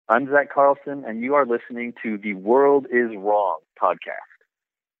I'm Zach Carlson, and you are listening to the World is Wrong podcast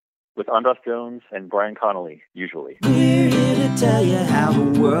with Andros Jones and Brian Connolly, usually. We're here to tell you how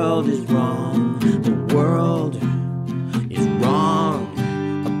the world is wrong. The world is wrong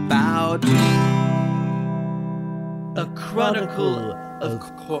about A Chronicle of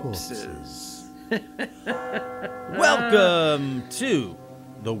Corpses. Welcome to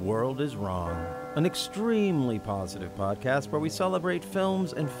The World is Wrong, an extremely positive podcast where we celebrate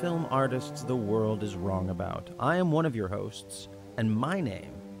films and film artists the world is wrong about. I am one of your hosts, and my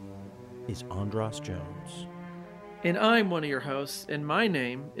name is Andros Jones. And I'm one of your hosts, and my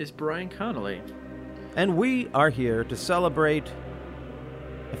name is Brian Connolly. And we are here to celebrate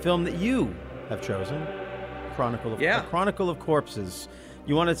a film that you have chosen, A Chronicle of Corpses.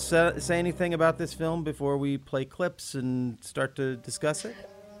 You want to say anything about this film before we play clips and start to discuss it?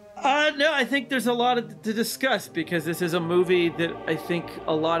 No, I think there's a lot to discuss because this is a movie that I think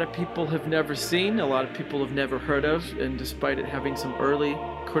a lot of people have never seen, a lot of people have never heard of, and despite it having some early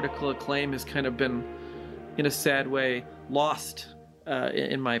critical acclaim, has kind of been, in a sad way, lost,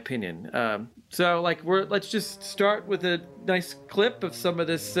 in my opinion. Let's just start with a nice clip of some of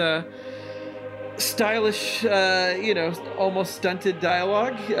this stylish, almost stunted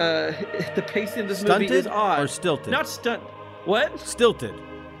dialogue. The pacing of this movie is odd. Or stilted? Not stunt. What? Stilted.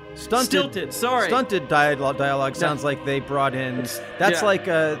 Stilted, sorry. Stunted dialogue sounds like they brought in. That's like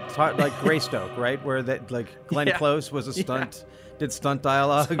Greystoke, right? Where that like Glenn Close was a stunt, did stunt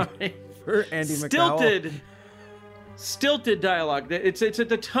dialogue for Andy McDowell. Stilted dialogue. It's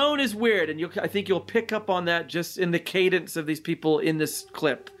the tone is weird, and I think you'll pick up on that just in the cadence of these people in this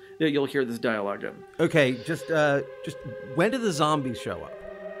clip that you'll hear this dialogue in. Okay, just when do the zombies show up?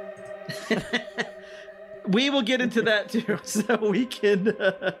 We will get into that too, so we can.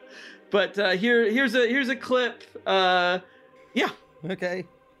 But here's a clip. Okay,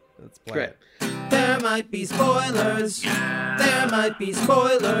 let's play it. There might be spoilers. There might be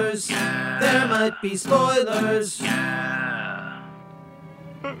spoilers. There might be spoilers.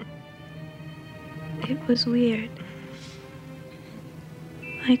 It was weird.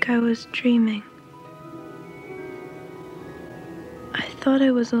 Like I was dreaming. I thought I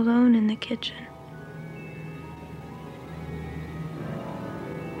was alone in the kitchen.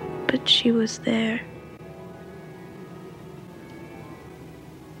 But she was there.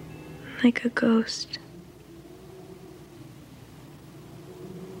 Like a ghost.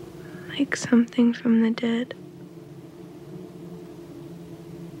 Like something from the dead.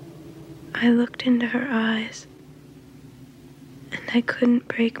 I looked into her eyes, and I couldn't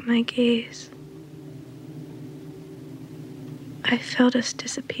break my gaze. I felt us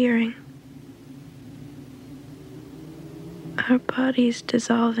disappearing. Our bodies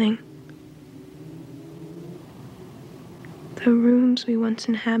dissolving. The rooms we once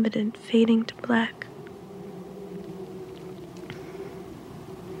inhabited fading to black.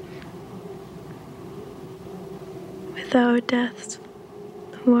 With our deaths,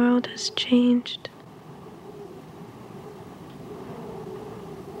 the world has changed.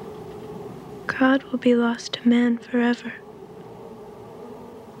 God will be lost to man forever.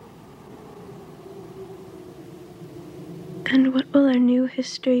 And what will our new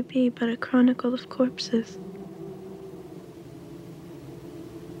history be but a chronicle of corpses?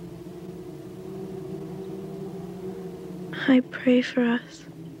 I pray for us.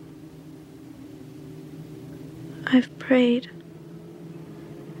 I've prayed.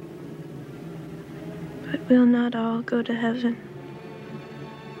 But we'll not all go to heaven.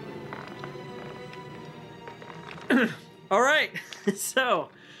 All right. So,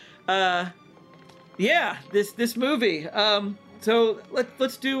 this movie. So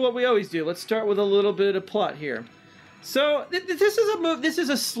let's do what we always do. Let's start with a little bit of plot here. So this is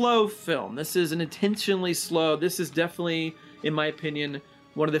a slow film. This is an intentionally slow. This is definitely, in my opinion,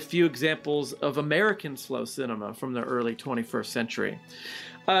 one of the few examples of American slow cinema from the early 21st century.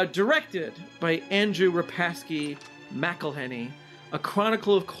 Directed by Andrew Rapaski McElhenney, A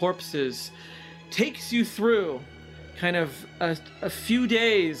Chronicle of Corpses takes you through kind of a few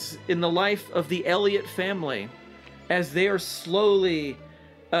days in the life of the Elliott family as they are slowly,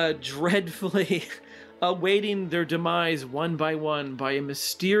 dreadfully awaiting their demise one by one by a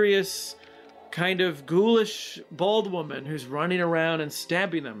mysterious, kind of ghoulish bald woman who's running around and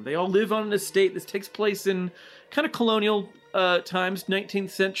stabbing them. They all live on an estate. This takes place in kind of colonial times, 19th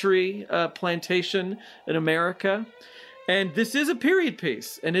century plantation in America. And this is a period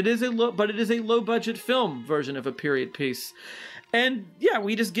piece, and it is a low budget film version of a period piece. And yeah,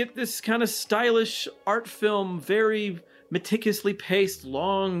 we just get this kind of stylish art film, very meticulously paced,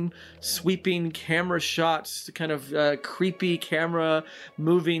 long, sweeping camera shots, kind of creepy camera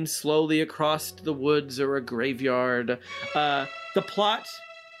moving slowly across the woods or a graveyard. The plot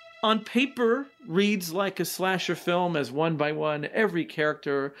on paper reads like a slasher film, as one by one every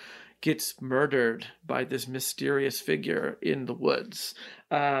character gets murdered by this mysterious figure in the woods.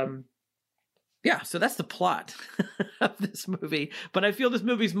 Yeah, so that's the plot of this movie. But I feel this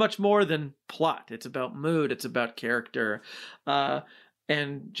movie's much more than plot. It's about mood, it's about character,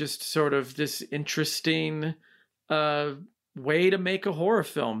 and just sort of this interesting way to make a horror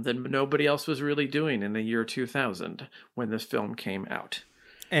film that nobody else was really doing in the year 2000 when this film came out.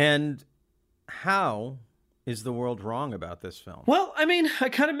 And how is the world wrong about this film? Well, I mean, I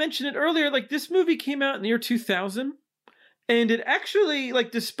kind of mentioned it earlier. Like, this movie came out in the year 2000. And it actually,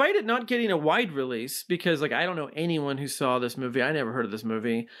 like, despite it not getting a wide release, because, like, I don't know anyone who saw this movie. I never heard of this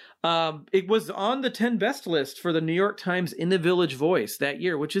movie. It was on the 10 best list for the New York Times In the Village Voice that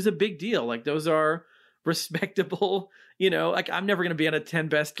year, which is a big deal. Like, those are respectable, like, I'm never going to be on a 10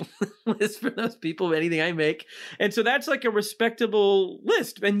 best list for those people, anything I make. And so that's like a respectable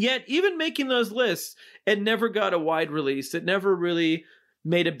list. And yet, even making those lists, it never got a wide release. It never really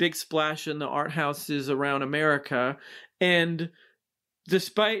made a big splash in the art houses around America. And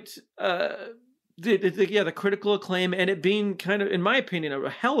despite the critical acclaim and it being kind of, in my opinion, a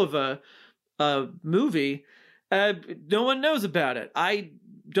hell of a movie, no one knows about it. I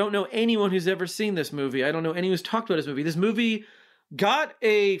don't know anyone who's ever seen this movie. I don't know anyone who's talked about this movie. This movie got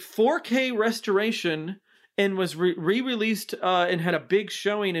a 4K restoration and was re-released and had a big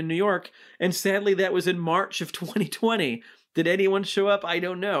showing in New York. And sadly, that was in March of 2020. Did anyone show up? I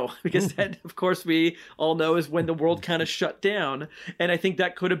don't know, because that, of course, we all know is when the world kind of shut down. And I think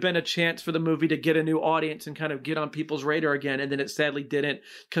that could have been a chance for the movie to get a new audience and kind of get on people's radar again. And then it sadly didn't,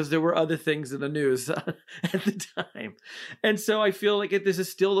 because there were other things in the news at the time. And so I feel like this is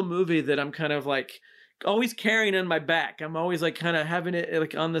still a movie that I'm kind of like always carrying on my back. I'm always like kind of having it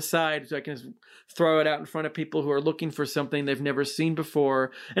like on the side so I can throw it out in front of people who are looking for something they've never seen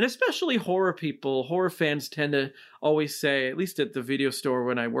before. And especially horror people, horror fans tend to always say, at least at the video store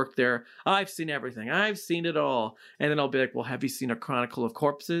when I worked there, I've seen everything. I've seen it all. And then I'll be like, well, have you seen A Chronicle of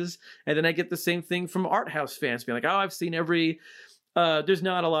Corpses? And then I get the same thing from art house fans being like, oh, I've seen every... there's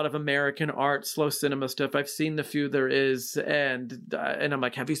not a lot of American art, slow cinema stuff. I've seen the few there is, and I'm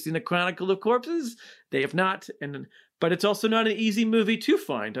like, have you seen A Chronicle of Corpses? They have not, but it's also not an easy movie to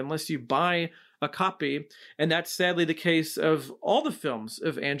find unless you buy a copy, and that's sadly the case of all the films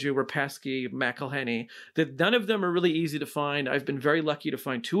of Andrew Rapaski McElhenney. That none of them are really easy to find. I've been very lucky to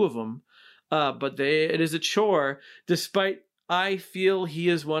find 2 of them, but it is a chore. Despite I feel he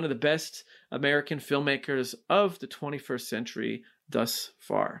is one of the best American filmmakers of the 21st century thus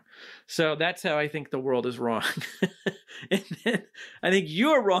far. So that's how I think the world is wrong. And then I think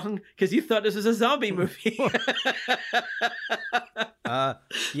you're wrong because you thought this was a zombie movie.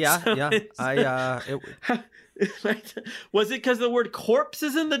 Yeah. Was it because the word corpse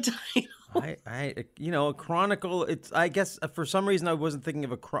is in the title? A chronicle. It's, I guess, for some reason I wasn't thinking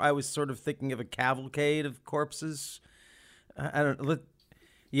of I was sort of thinking of a cavalcade of corpses. I don't.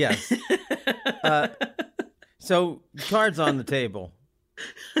 Yes. So cards on the table.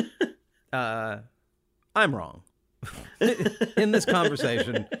 I'm wrong in this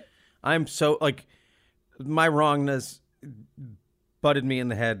conversation. I'm so my wrongness butted me in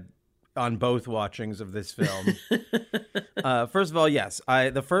the head on both watchings of this film. First of all, yes,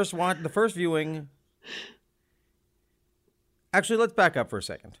 the first viewing. Actually, let's back up for a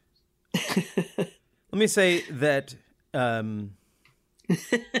second. Let me say that.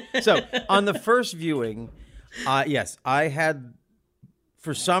 So on the first viewing, yes, I had,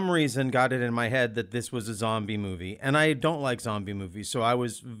 for some reason, got it in my head that this was a zombie movie, and I don't like zombie movies, so I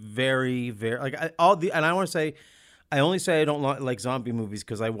was very, very and I want to say, I only say I don't like zombie movies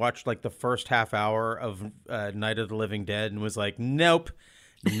because I watched like the first half hour of Night of the Living Dead and was like, nope,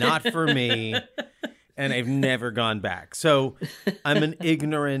 not for me, and I've never gone back. So I'm an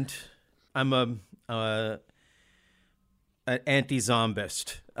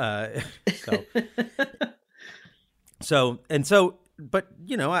anti-zombist. But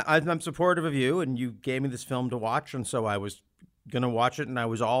I'm supportive of you, and you gave me this film to watch, and so I was gonna watch it, and I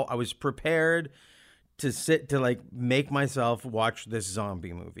was prepared to make myself watch this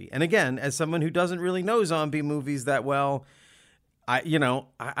zombie movie. And again, as someone who doesn't really know zombie movies that well,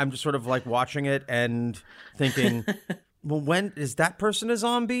 I'm just sort of like watching it and thinking, Well, when is that person a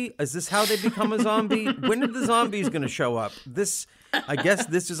zombie? Is this how they become a zombie? When are the zombies going to show up? I guess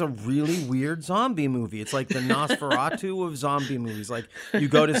this is a really weird zombie movie. It's like the Nosferatu of zombie movies. Like you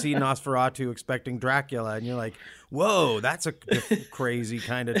go to see Nosferatu expecting Dracula, and you're like, "Whoa, that's a crazy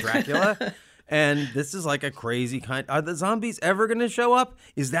kind of Dracula." And this is like a crazy kind. Are the zombies ever going to show up?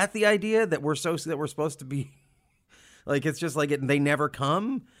 Is that the idea that we're supposed to be? Like it's just like they never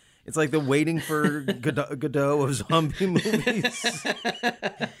come. It's like the Waiting for Godot of zombie movies.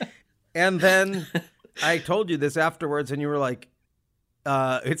 And then I told you this afterwards, and you were like,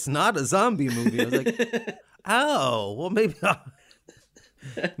 it's not a zombie movie. I was like, oh, well,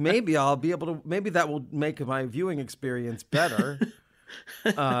 maybe I'll be able to, maybe that will make my viewing experience better.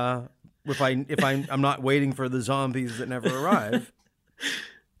 If I'm not waiting for the zombies that never arrive.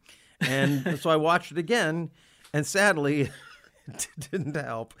 And so I watched it again, and sadly, it didn't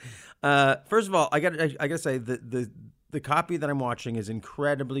help. First of all, I gotta say the copy that I'm watching is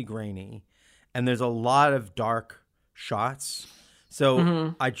incredibly grainy, and there's a lot of dark shots.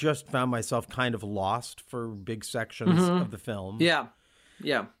 So I just found myself kind of lost for big sections of the film.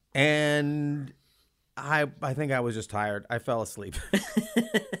 Yeah. And I think I was just tired. I fell asleep.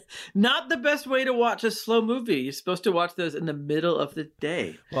 Not the best way to watch a slow movie. You're supposed to watch those in the middle of the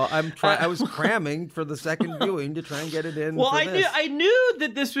day. Well, I was cramming for the second viewing to try and get it in. Well, I knew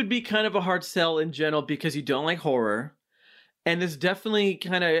that this would be kind of a hard sell in general because you don't like horror, and this definitely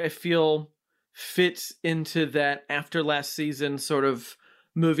kind of, I feel, fits into that after last season sort of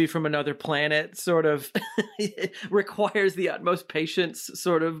movie from another planet sort of requires the utmost patience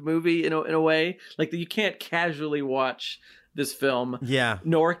sort of movie in a way. Like you can't casually watch this film. Yeah.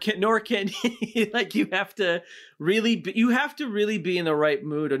 Nor can like you have to really be in the right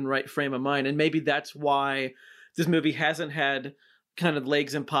mood and right frame of mind. And maybe that's why this movie hasn't had kind of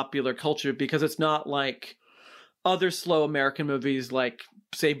legs in popular culture, because it's not like other slow American movies like,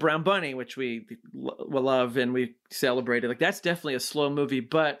 say, Brown Bunny, which we love and we celebrated. Like that's definitely a slow movie,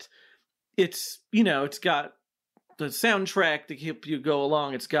 but it's, it's got the soundtrack to help you go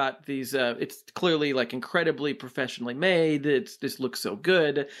along. It's got these, it's clearly like incredibly professionally made. This looks so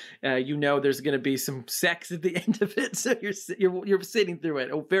good. There's going to be some sex at the end of it. So you're sitting through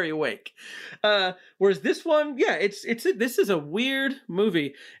it very awake. Whereas this one, this is a weird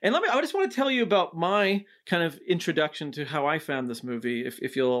movie. And I just want to tell you about my kind of introduction to how I found this movie,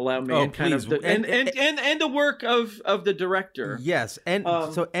 if you'll allow me, and kind please. of and the work of the director. Yes, and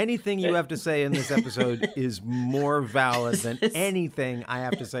so anything you have to say in this episode is more valid than anything I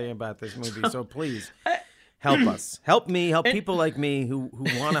have to say about this movie. So please help us, help people like me who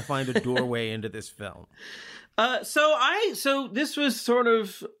want to find a doorway into this film. So this was sort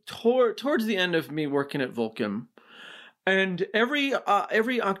of towards the end of me working at Vulcan. And every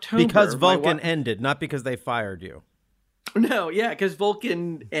October, because Vulcan ended, not because they fired you. No, yeah, because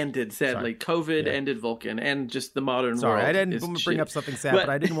Vulcan ended, sadly. COVID ended Vulcan, and just the modern world. Sorry, I didn't bring up something sad, but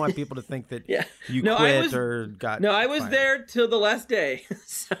I didn't want people to think that you quit or got No, I was fired. there till the last day.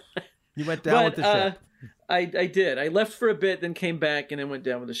 You went down with the ship. I did. I left for a bit, then came back, and then went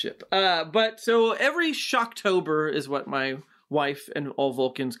down with the ship. But so every Shocktober is what my wife and all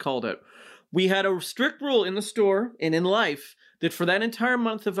Vulcans called it. We had a strict rule in the store and in life that for that entire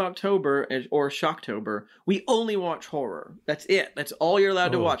month of October, or Shocktober, we only watch horror. That's it. That's all you're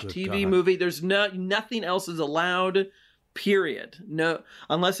allowed to watch. TV, movie. There's nothing else is allowed, period. No,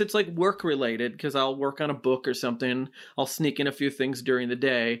 unless it's like work related, because I'll work on a book or something. I'll sneak in a few things during the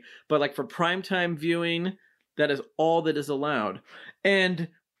day. But like for primetime viewing, that is all that is allowed. And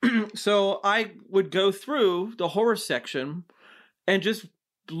so I would go through the horror section and just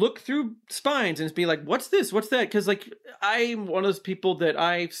look through spines and be like, what's this? What's that? Because like I'm one of those people that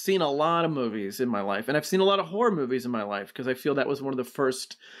I've seen a lot of movies in my life, and I've seen a lot of horror movies in my life, because I feel that was one of the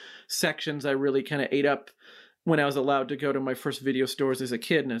first sections I really kind of ate up when I was allowed to go to my first video stores as a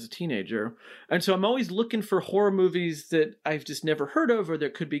kid and as a teenager. And so I'm always looking for horror movies that I've just never heard of, or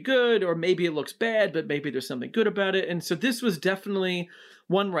that could be good, or maybe it looks bad, but maybe there's something good about it. And so this was definitely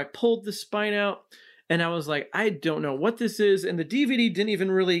one where I pulled the spine out. And I was like, I don't know what this is. And the DVD didn't even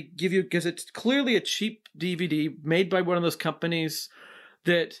really give you, because it's clearly a cheap DVD made by one of those companies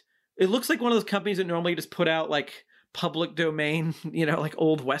that it looks like one of those companies that normally just put out like public domain, like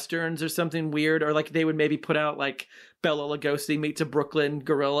old Westerns or something weird. Or like they would maybe put out like Bela Lugosi meets a Brooklyn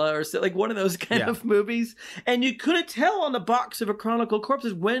gorilla or so, like one of those kind of movies. And you couldn't tell on the box of A Chronicle of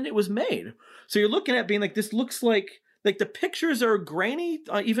Corpses when it was made. So you're looking at being like, this looks like the pictures are grainy,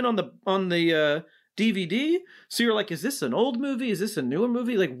 even on the DVD. So you're like, is this an old movie? Is this a newer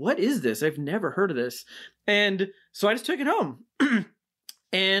movie? Like, what is this? I've never heard of this. And so I just took it home.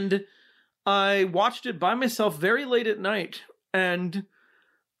 And I watched it by myself very late at night, and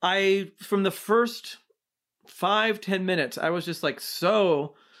from the first 5-10 minutes, I was just like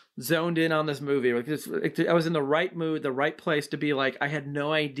so zoned in on this movie. I was in the right mood, the right place to be like, I had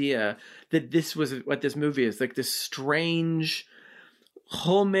no idea that this was what this movie is. Like this strange,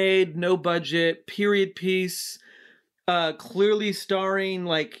 homemade, no budget, period piece, clearly starring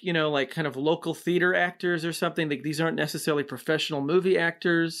like kind of local theater actors or something. Like these aren't necessarily professional movie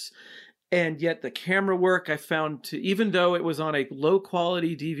actors. And yet the camera work I found even though it was on a low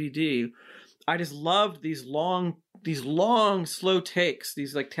quality DVD, I just loved these long slow takes,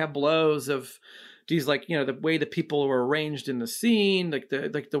 these like tableaus of these like, the way the people were arranged in the scene, like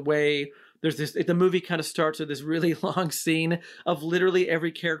the way there's this, the movie kind of starts with this really long scene of literally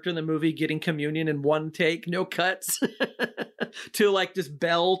every character in the movie getting communion in one take, no cuts, to like this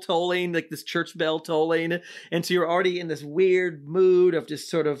bell tolling, like this church bell tolling. And so you're already in this weird mood of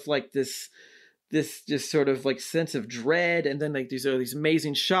just sort of like this just sort of like sense of dread. And then like these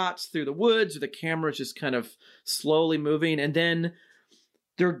amazing shots through the woods where the camera is just kind of slowly moving. And then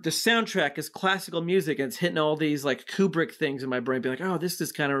the soundtrack is classical music, and it's hitting all these like Kubrick things in my brain, being like, oh, this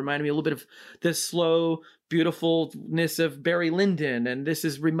is kind of reminding me a little bit of the slow beautifulness of Barry Lyndon, and this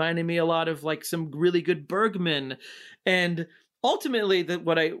is reminding me a lot of like some really good Bergman. And ultimately,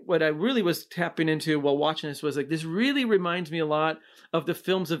 what I really was tapping into while watching this was like, this really reminds me a lot of the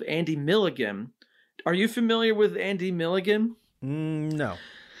films of Andy Milligan. Are you familiar with Andy Milligan? No.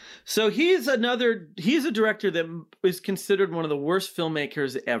 So he's a director that is considered one of the worst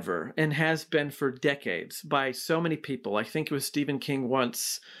filmmakers ever, and has been for decades by so many people. I think it was Stephen King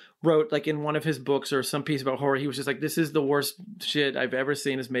once wrote like in one of his books or some piece about horror, he was just like, this is the worst shit I've ever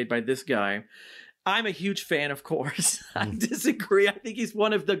seen is made by this guy. I'm a huge fan, of course. I disagree. I think he's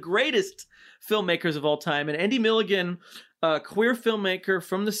one of the greatest filmmakers of all time. And Andy Milligan, a queer filmmaker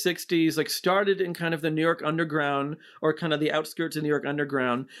from the 60s, like started in kind of the New York underground, or kind of the outskirts of New York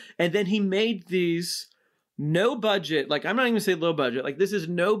underground. And then he made these no budget, like I'm not even gonna say low budget, like this is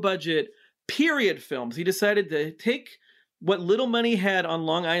no budget period films. He decided to take what little money he had on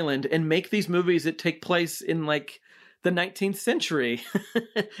Long Island and make these movies that take place in like the 19th century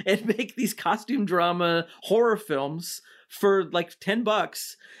and make these costume drama horror films for like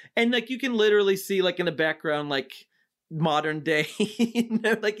 $10. And like you can literally see like in the background like modern day,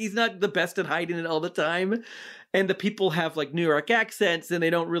 like he's not the best at hiding it all the time. And the people have like New York accents, and they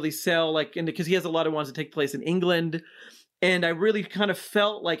don't really sell like, and because he has a lot of ones that take place in England. And I really kind of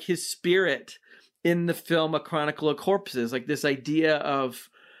felt like his spirit in the film A Chronicle of Corpses, like this idea of,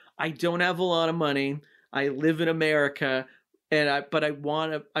 I don't have a lot of money, I live in America, and I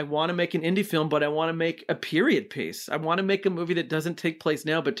want to make an indie film, but I want to make a period piece. I want to make a movie that doesn't take place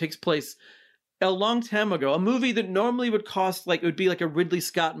now, but takes place a long time ago. A movie that normally would cost like, it would be like a Ridley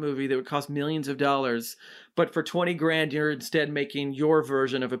Scott movie that would cost millions of dollars, but for 20 grand, you're instead making your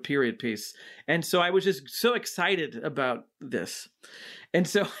version of a period piece. And so I was just so excited about this. And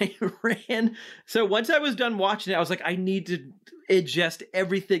so I ran. So once I was done watching it, I was like, I need to ingest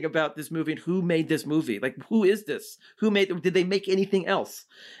everything about this movie and who made this movie. Like, who is this? Did they make anything else?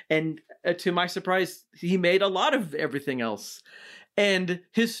 And to my surprise, he made a lot of everything else. And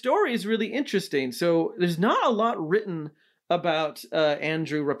his story is really interesting. So there's not a lot written about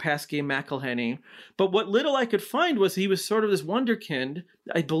Andrew Rapaski McElhenney, but what little I could find was he was sort of this wonderkind.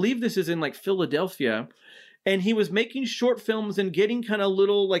 I believe this is in like Philadelphia. And he was making short films and getting kind of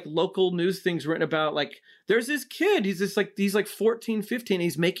little like local news things written about, like, there's this kid, he's like 14, 15.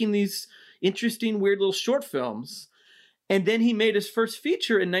 He's making these interesting, weird little short films. And then he made his first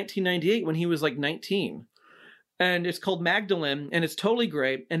feature in 1998 when he was like 19. And it's called Magdalene, and it's totally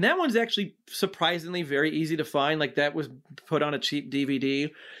great. And that one's actually surprisingly very easy to find. Like that was put on a cheap DVD.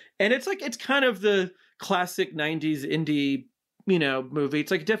 And it's kind of the classic 90s indie movie.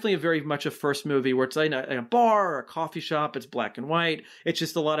 It's like definitely very much a first movie where it's like a bar or a coffee shop. It's black and white. It's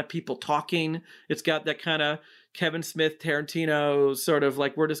just a lot of people talking. It's got that kind of Kevin Smith, Tarantino sort of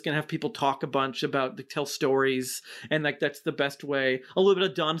like, we're just going to have people talk a bunch tell stories. And like, that's the best way. A little bit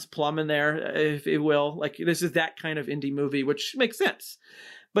of Don's Plum in there, if it will. Like this is that kind of indie movie, which makes sense.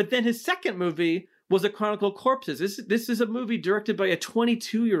 But then his second movie was A Chronicle of Corpses. This is a movie directed by a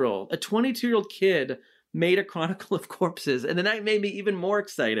 22-year-old kid made A Chronicle of Corpses. And then that made me even more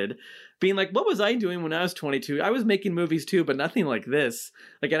excited, being like, what was I doing when I was 22? I was making movies too, but nothing like this.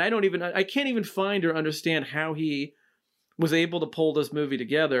 Like, and I can't even find or understand how he was able to pull this movie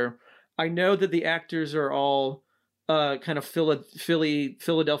together. I know that the actors are all kind of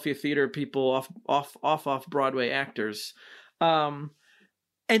Philadelphia theater people, off Broadway actors. And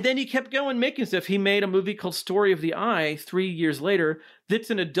And then he kept going making stuff. He made a movie called Story of the Eye 3 years later. That's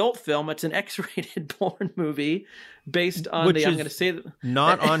an adult film. It's an X-rated porn movie based on Which the. is I'm going to say that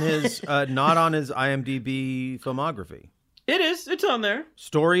not on his IMDb filmography. it is. It's on there.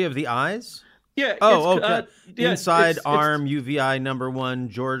 Story of the Eyes. Yeah. Oh, it's, okay. yeah, Inside it's, Arm UVI #1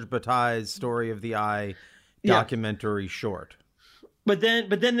 George Bataille's Story of the Eye documentary short. But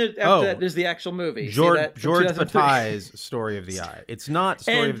then after that, there's the actual movie. George Bataille's Bataille's Story of the Eye. It's not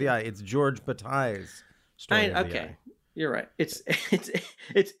Story of the Eye. It's George Bataille's Story of the Eye. You're right. It's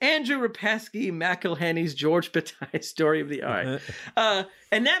Andrew Rapaski McElhenney's George Bataille Story of the Eye.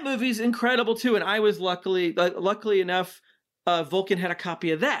 And that movie's incredible too. And I was luckily enough, Vulcan had a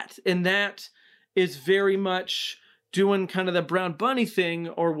copy of that. And that is very much doing kind of the Brown Bunny thing,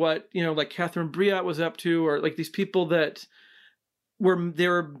 or what, like Catherine Breillat was up to, or like these people that they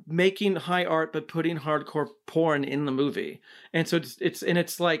were making high art but putting hardcore porn in the movie. And so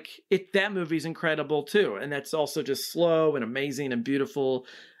it's like that movie's incredible too, and that's also just slow and amazing and beautiful,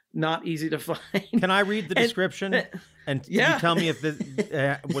 not easy to find. Can I read the description and you tell me if this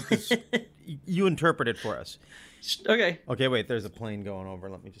what this you interpret it for us? Okay, wait, there's a plane going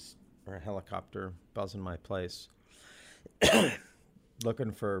over. Or a helicopter buzzing my place.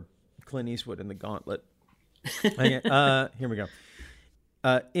 Looking for Clint Eastwood in The Gauntlet. Okay, here we go.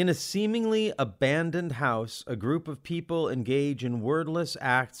 In a seemingly abandoned house, a group of people engage in wordless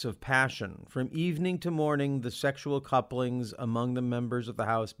acts of passion. From evening to morning, the sexual couplings among the members of the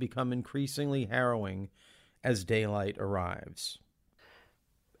house become increasingly harrowing as daylight arrives.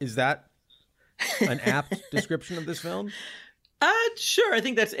 Is that an apt description of this film? Sure. I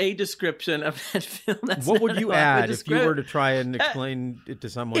think that's a description of that film. What would you add if you were to try and explain it to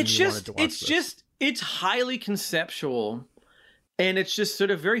someone wanted to watch this? It's highly conceptual. And it's just sort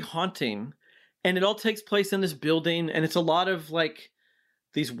of very haunting. And it all takes place in this building. And it's a lot of like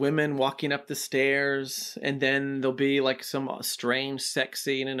these women walking up the stairs. And then there'll be like some strange sex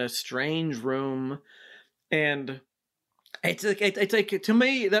scene in a strange room. And it's like to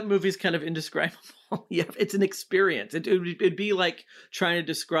me, that movie's kind of indescribable. Yeah, it's an experience. It'd be like trying to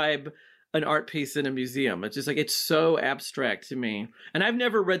describe an art piece in a museum. It's just like, it's so abstract to me. And I've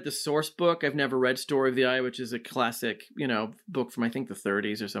never read the source book. I've never read Story of the Eye, which is a classic, book from I think the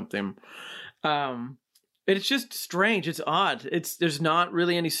 30s or something. It's just strange. It's odd. There's not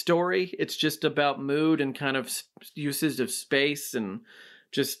really any story. It's just about mood and kind of uses of space, and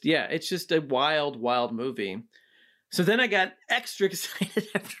just, it's just a wild, wild movie. So then I got extra excited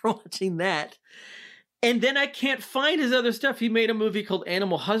after watching that. And then I can't find his other stuff. He made a movie called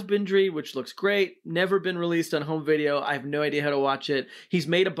Animal Husbandry, which looks great. Never been released on home video. I have no idea how to watch it. He's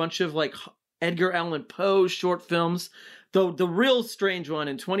made a bunch of like Edgar Allan Poe short films. Though the real strange one,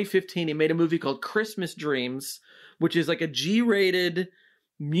 in 2015, he made a movie called Christmas Dreams, which is like a G-rated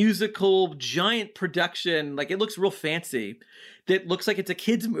musical giant production. Like, it looks real fancy. That looks like it's a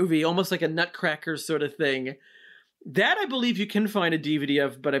kid's movie, almost like a Nutcracker sort of thing. That I believe you can find a DVD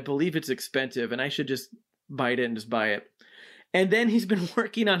of, but I believe it's expensive, and I should just bite it and just buy it. And then he's been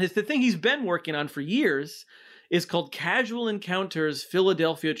working on the thing he's been working on for years is called Casual Encounters,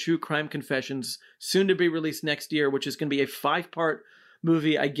 Philadelphia True Crime Confessions, soon to be released next year, which is going to be a 5-part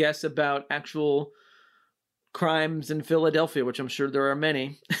movie, I guess, about actual crimes in Philadelphia, which I'm sure there are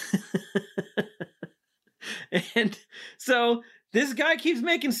many. And so this guy keeps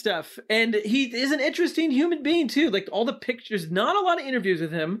making stuff, and he is an interesting human being too. Like, all the pictures, not a lot of interviews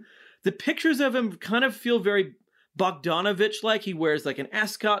with him. The pictures of him kind of feel very Bogdanovich-like. He wears like an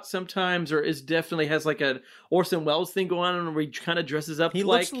ascot sometimes, or definitely has like a Orson Welles thing going on where he kind of dresses up. He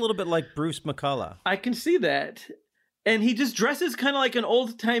looks a little bit like Bruce McCullough. I can see that. And he just dresses kind of like an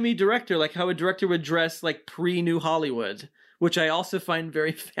old-timey director, like how a director would dress like pre-New Hollywood, which I also find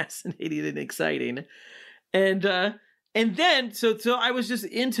very fascinating and exciting. And then, so I was just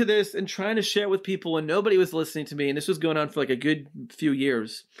into this and trying to share it with people, and nobody was listening to me. And this was going on for like a good few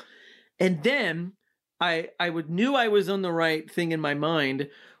years. And then I knew I was on the right thing in my mind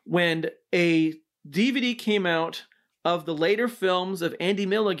when a DVD came out of the later films of Andy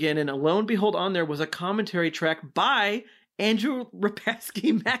Milligan, and lo and behold, on there was a commentary track by Andrew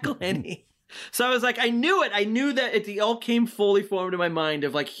Rapaski McElhenney. So I was like, I knew it. I knew that it all came fully formed in my mind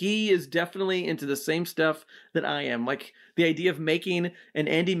of like, he is definitely into the same stuff that I am. Like, the idea of making an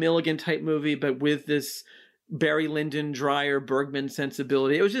Andy Milligan type movie, but with this Barry Lyndon, Dreyer, Bergman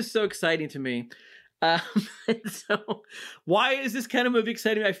sensibility. It was just so exciting to me. So why is this kind of movie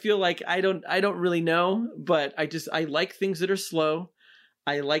exciting? I feel like I don't really know, but I like things that are slow.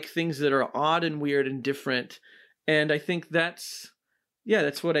 I like things that are odd and weird and different. And I think that's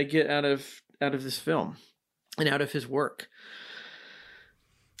what I get out of this film and out of his work.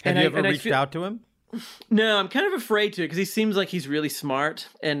 Have you ever reached out to him? No, I'm kind of afraid to because he seems like he's really smart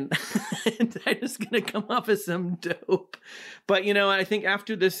and, and I'm just going to come off as some dope. But, I think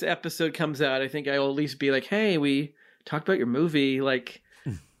after this episode comes out, I think I'll at least be like, hey, we talked about your movie. Like,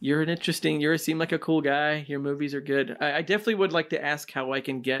 you seem like a cool guy. Your movies are good. I definitely would like to ask how I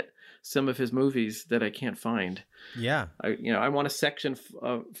can get some of his movies that I can't find. Yeah. I want a section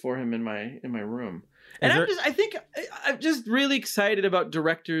for him in my room. And I'm just really excited about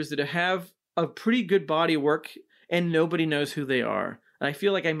directors that have a pretty good body of work and nobody knows who they are. And I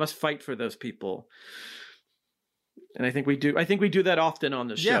feel like I must fight for those people. And I think we do that often on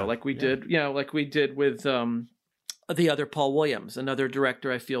the show. Like we did with the other Paul Williams, another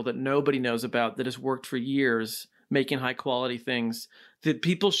director I feel that nobody knows about that has worked for years making high quality things that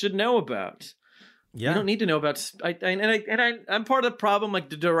people should know about. Yeah. You don't need to know about. I'm part of the problem. Like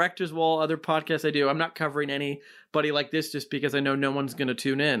the directors of all other podcasts I do, I'm not covering anybody like this just because I know no one's going to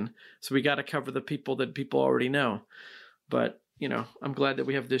tune in. So we got to cover the people that people already know. But I'm glad that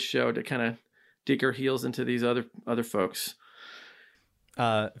we have this show to kind of dig our heels into these other folks.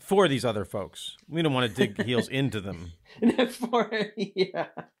 For these other folks, we don't want to dig heels into them. Yeah.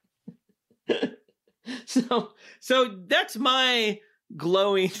 So that's my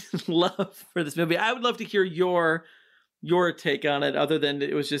glowing love for this movie. I would love to hear your take on it, other than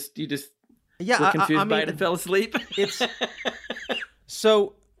it was just you just were confused by it and fell asleep. It's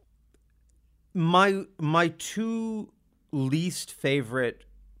so my two least favorite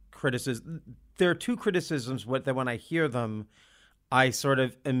criticisms. There are two criticisms that when I hear them, I sort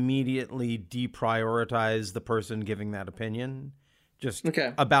of immediately deprioritize the person giving that opinion just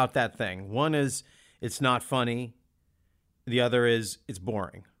about that thing. One is it's not funny. The other is it's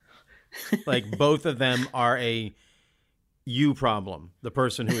boring. Like both of them are a you problem, the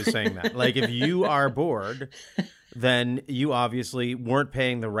person who is saying that. Like if you are bored, then you obviously weren't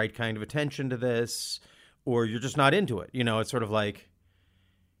paying the right kind of attention to this, or you're just not into it. It's sort of like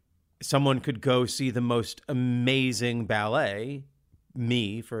someone could go see the most amazing ballet,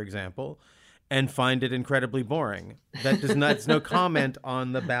 me, for example, and find it incredibly boring. It's no comment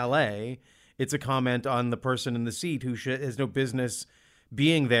on the ballet. It's a comment on the person in the seat who has no business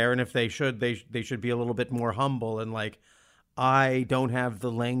being there. And if they should, they should be a little bit more humble and like, I don't have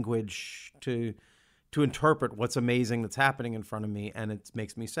the language to interpret what's amazing that's happening in front of me, and it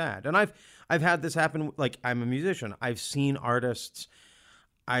makes me sad. And I've had this happen. Like I'm a musician. I've seen artists.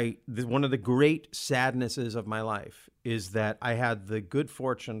 One of the great sadnesses of my life is that I had the good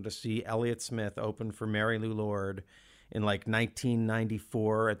fortune to see Elliott Smith open for Mary Lou Lord in like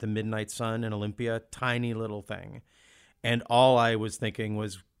 1994 at the Midnight Sun in Olympia, tiny little thing. And all I was thinking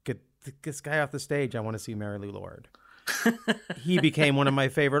was, get this guy off the stage. I want to see Mary Lou Lord. He became one of my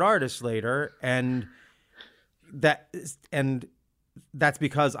favorite artists later. And that's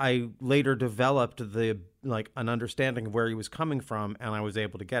because I later developed an understanding of where he was coming from, and I was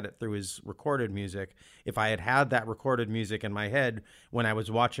able to get it through his recorded music. If I had that recorded music in my head when I was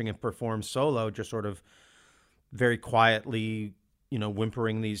watching him perform solo, just sort of very quietly,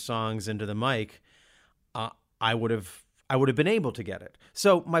 whimpering these songs into the mic, I would have been able to get it.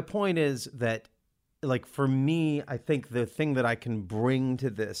 So my point is that, like, for me, I think the thing that I can bring to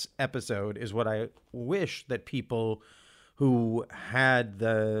this episode is what I wish that people who had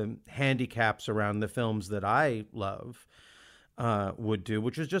the handicaps around the films that I love would do,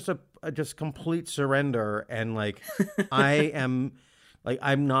 which is just just complete surrender. And like, I'm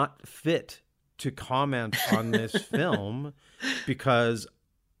not fit to comment on this film because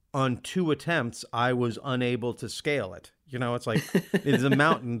on 2 attempts I was unable to scale it. It's like it's a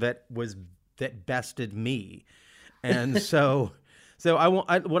mountain that bested me, and so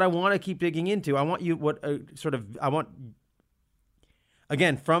what I want to keep digging into. I want you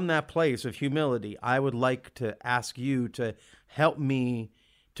again, from that place of humility, I would like to ask you to help me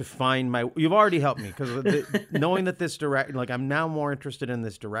to find you've already helped me because knowing that this I'm now more interested in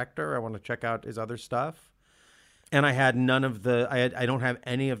this director. I want to check out his other stuff. And I had I don't have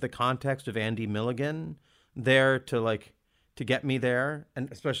any of the context of Andy Milligan there to get me there.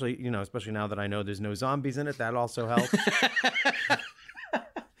 And especially now that I know there's no zombies in it, that also helps.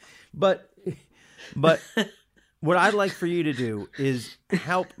 But what I'd like for you to do is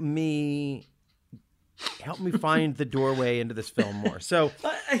help me find the doorway into this film more. So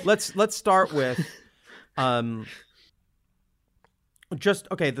let's start with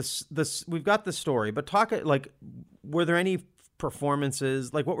this we've got the story, but talk were there any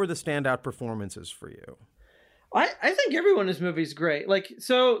performances? Like, what were the standout performances for you? I think everyone in this movie is great. Like,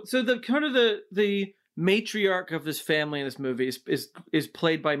 so the kind of the matriarch of this family in this movie is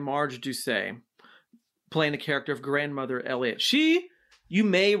played by Marge Doucet, playing the character of grandmother Elliot. She you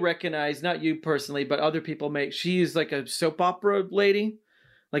may recognize, not you personally, but other people may. She's like a soap opera lady.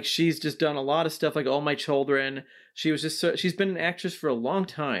 Like she's just done a lot of stuff, like All My Children. She's been an actress for a long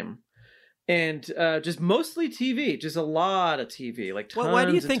time. And just mostly TV, just a lot of TV. Like tons Why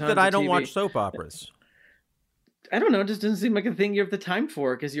do you think that I don't watch soap operas? I don't know. It just doesn't seem like a thing you have the time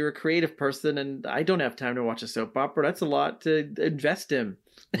for because you're a creative person, and I don't have time to watch a soap opera. That's a lot to invest in.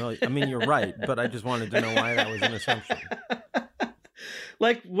 Well, I mean, you're right, but I just wanted to know why that was an assumption.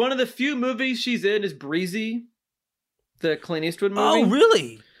 Like one of the few movies she's in is Breezy, the Clint Eastwood movie. Oh,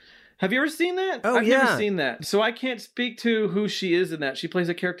 really? Have you ever seen that? Oh, I've yeah. never seen that. So I can't speak to who she is in that. She plays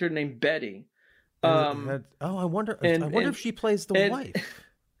a character named Betty. I wonder if she plays the wife.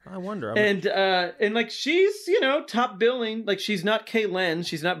 I wonder. And like she's, top billing. Like she's not Kay Lenz,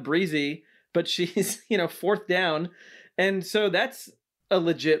 she's not Breezy, but she's, fourth down. And so that's a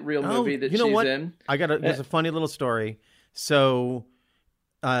legit real movie that she's in. There's a funny little story. So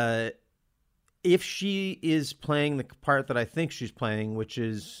if she is playing the part that I think she's playing, which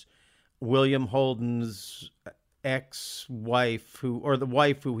is William Holden's ex-wife, or the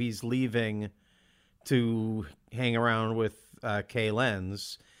wife who he's leaving to hang around with Kay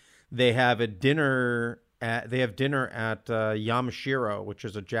Lenz, they have dinner at Yamashiro, which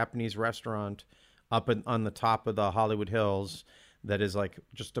is a Japanese restaurant up on the top of the Hollywood Hills that is like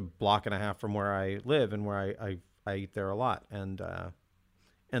just a block and a half from where I live and where I eat there a lot.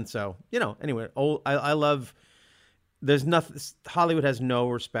 And so, anyway, I love, there's nothing, Hollywood has no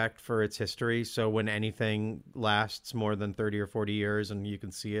respect for its history. So when anything lasts more than 30 or 40 years and you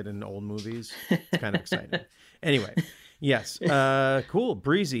can see it in old movies, it's kind of exciting. Anyway, yes. Cool.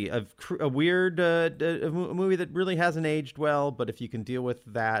 Breezy, a weird a movie that really hasn't aged well, but if you can deal with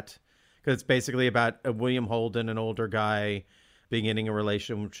that, because it's basically about a William Holden, an older guy, beginning a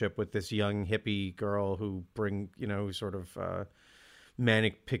relationship with this young hippie girl who sort of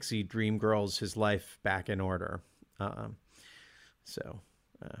manic pixie dream girls his life back in order.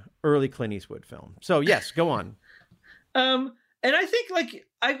 Early Clint Eastwood film. So yes, go on. And I think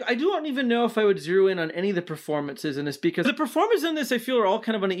I don't even know if I would zero in on any of the performances in this, because the performances in this I feel are all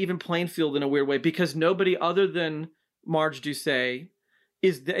kind of on an even playing field in a weird way, because nobody other than Marge Doucet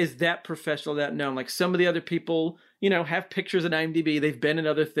is that professional, that known. Like some of the other people, have pictures in IMDb. They've been in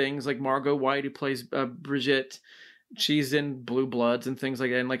other things, like Margot White, who plays Brigitte. She's in Blue Bloods and things like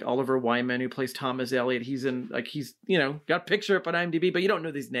that. And like Oliver Wyman, who plays Thomas Elliot, he's got a picture up on IMDb, but you don't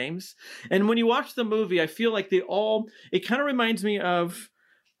know these names. And when you watch the movie, I feel like it kind of reminds me of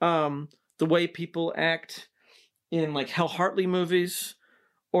the way people act in like Hal Hartley movies,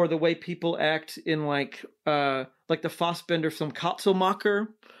 or the way people act in like the Fassbender film Katzelmacher,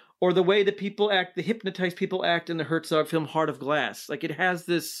 or the way that the hypnotized people act in the Herzog film Heart of Glass. Like it has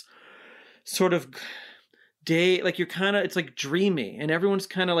this sort of like it's like dreamy, and everyone's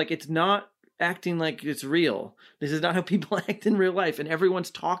kind of like, it's not acting like it's real. This is not how people act in real life, and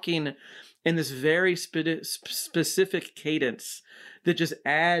everyone's talking in this very specific cadence that just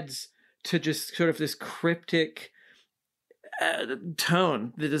adds to just sort of this cryptic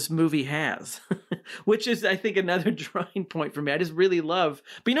tone that this movie has, which is, I think, another drawing point for me. I just really love,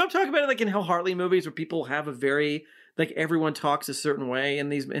 but I'm talking about it like in Hal Hartley movies, where people have a very, like, everyone talks a certain way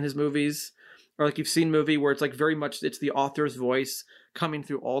in his movies. Or like you've seen a movie where it's like very much it's the author's voice coming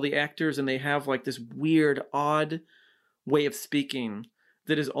through all the actors, and they have like this weird, odd way of speaking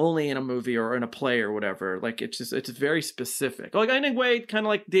that is only in a movie or in a play or whatever. Like it's very specific. Like in a way, kind of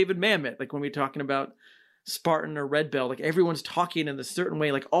like David Mamet, like when we're talking about Spartan or Red Belt, like everyone's talking in a certain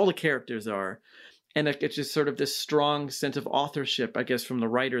way, like all the characters are. And it's just sort of this strong sense of authorship, I guess, from the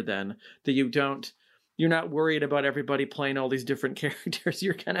writer then, that you're not worried about everybody playing all these different characters.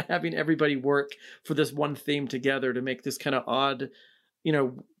 You're kind of having everybody work for this one theme together to make this kind of odd,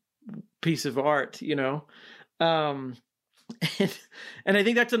 piece of art, And I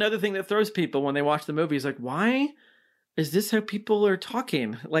think that's another thing that throws people when they watch the movie, is like, why is this how people are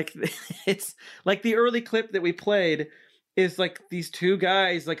talking? Like, it's like the early clip that we played is like these two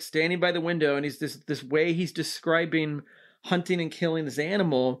guys like standing by the window, and he's this way he's describing hunting and killing this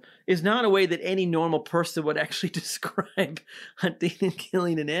animal is not a way that any normal person would actually describe hunting and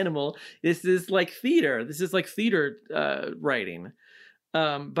killing an animal. This is like theater. This is like theater writing.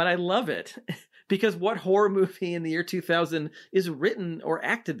 But I love it, because what horror movie in the year 2000 is written or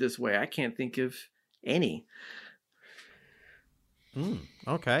acted this way? I can't think of any.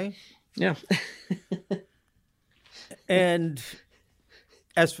 Okay. Yeah. And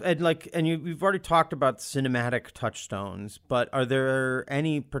We've already talked about cinematic touchstones, but are there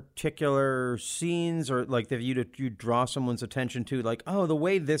any particular scenes or like that you draw someone's attention to, like, oh, the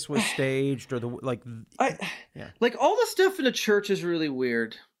way this was staged, or like all the stuff in the church is really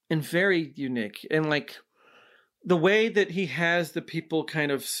weird and very unique, and like the way that he has the people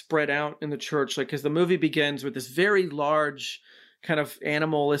kind of spread out in the church, like because the movie begins with this very large, kind of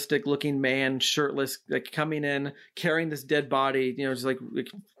animalistic looking man, shirtless, like coming in, carrying this dead body, just like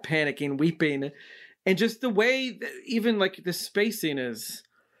panicking, weeping. And just the way that even like the spacing is,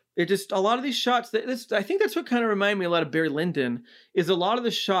 it just, a lot of these shots, I think that's what kind of reminded me a lot of Barry Lyndon, is a lot of the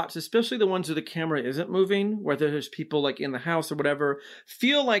shots, especially the ones where the camera isn't moving, whether there's people like in the house or whatever,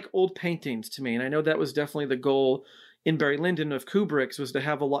 feel like old paintings to me. And I know that was definitely the goal in Barry Lyndon of Kubrick's, was to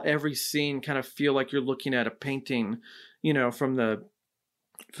have every scene kind of feel like you're looking at a painting, from the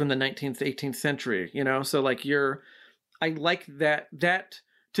 19th, 18th century, so like I like that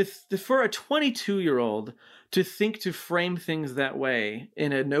for a 22-year-old to think to frame things that way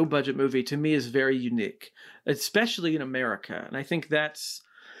in a no budget movie, to me is very unique, especially in America. And I think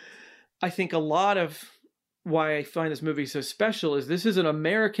a lot of why I find this movie so special is this is an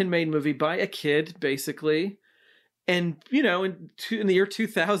American made movie by a kid, basically. And, in the year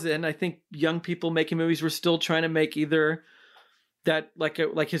 2000, I think young people making movies were still trying to make either that,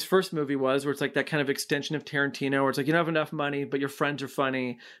 like his first movie was, where it's like that kind of extension of Tarantino, where it's like you don't have enough money, but your friends are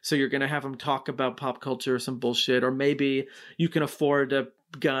funny, so you're going to have them talk about pop culture or some bullshit. Or maybe you can afford a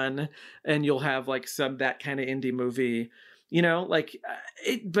gun and you'll have like that kind of indie movie,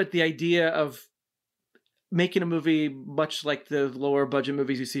 but the idea of making a movie much like the lower budget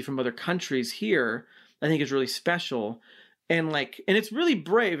movies you see from other countries here, I think is really special. And it's really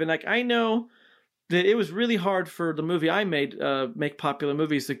brave. And like, I know that it was really hard for the movie I made, make popular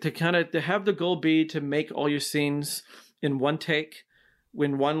movies, to have the goal be to make all your scenes in one take,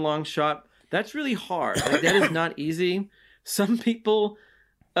 in one long shot. That's really hard. Like, that is not easy. Some people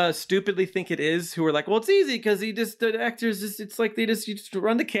stupidly think it is, who are like, well, it's easy because the actors just, it's like you just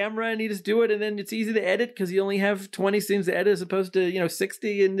run the camera and you just do it, and then it's easy to edit because you only have 20 scenes to edit as opposed to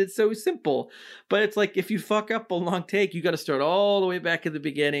 60, and it's so simple. But it's like, if you fuck up a long take, you got to start all the way back at the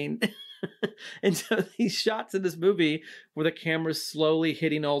beginning. And so these shots in this movie where the camera's slowly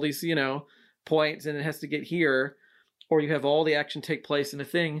hitting all these points, and it has to get here, or you have all the action take place in a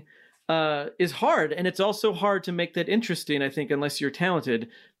thing, is hard. And it's also hard to make that interesting, I think, unless you're talented.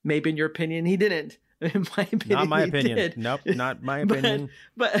 Maybe in your opinion he didn't. In my opinion, not my opinion. Did. Nope, not my opinion.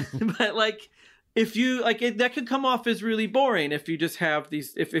 But like, if you like it, that could come off as really boring if you just have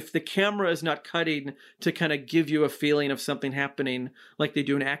these, if the camera is not cutting to kind of give you a feeling of something happening like they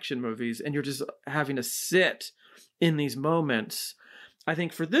do in action movies, and you're just having to sit in these moments. I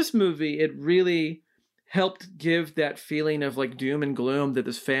think for this movie, it really helped give that feeling of like doom and gloom that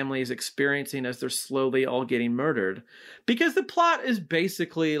this family is experiencing as they're slowly all getting murdered. Because the plot is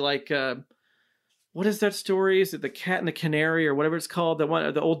basically like, what is that story? Is it The Cat and the Canary or whatever it's called?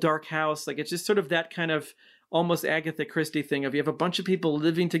 The old dark house. Like, it's just sort of that kind of almost Agatha Christie thing of you have a bunch of people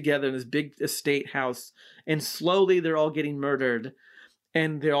living together in this big estate house, and slowly they're all getting murdered,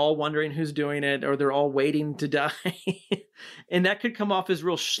 and they're all wondering who's doing it, or they're all waiting to die. And that could come off as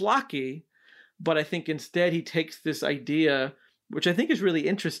real schlocky. But I think instead he takes this idea, which I think is really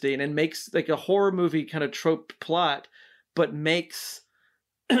interesting, and makes like a horror movie kind of trope plot, but makes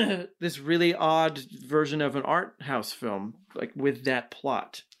this really odd version of an art house film, like with that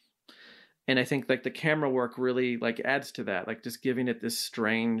plot. And I think like the camera work really like adds to that, like just giving it this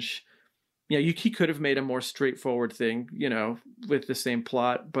strange, he could have made a more straightforward thing, with the same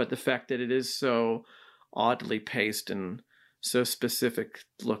plot, but the fact that it is so oddly paced and so specific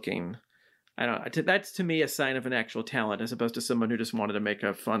looking, I don't know. That's to me a sign of an actual talent, as opposed to someone who just wanted to make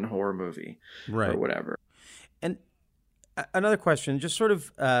a fun horror movie, right, or whatever. And another question, just sort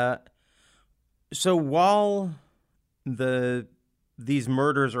of, so while these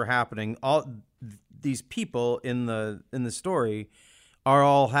murders are happening, all these people in the story are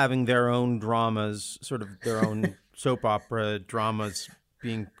all having their own dramas, sort of their own soap opera dramas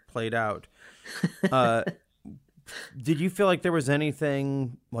being played out. Did you feel like there was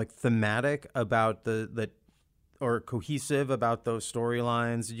anything like thematic about or cohesive about those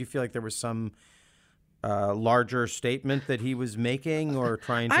storylines? Did you feel like there was some larger statement that he was making or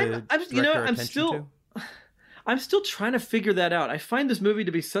trying to direct your attention to? I'm still trying to figure that out. I find this movie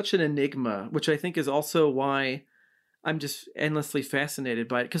to be such an enigma, which I think is also why I'm just endlessly fascinated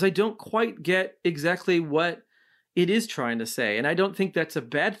by it, because I don't quite get exactly what it is trying to say. And I don't think that's a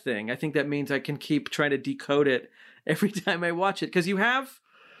bad thing. I think that means I can keep trying to decode it every time I watch it. Because you have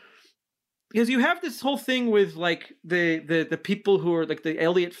because you have this whole thing with like the people who are like the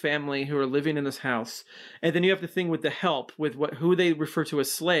Elliot family who are living in this house, and then you have the thing with the help with who they refer to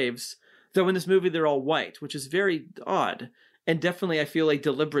as slaves. Though in this movie they're all white, which is very odd and definitely I feel a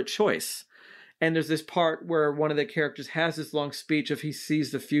deliberate choice. And there's this part where one of the characters has this long speech of he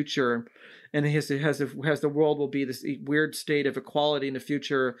sees the future, and he has the world will be this weird state of equality in the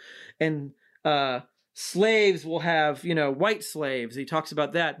future, and slaves will have, white slaves. He talks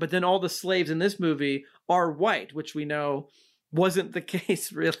about that, but then all the slaves in this movie are white, which we know wasn't the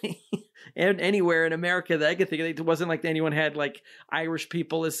case really and anywhere in America that I could think of. It wasn't like anyone had like Irish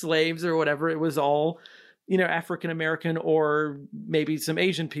people as slaves or whatever. It was all African American or maybe some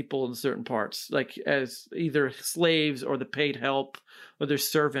Asian people in certain parts, like as either slaves or the paid help or their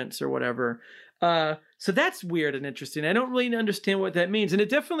servants or whatever. So that's weird and interesting. I don't really understand what that means. And it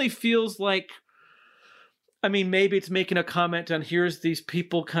definitely feels like, I mean, maybe it's making a comment on here's these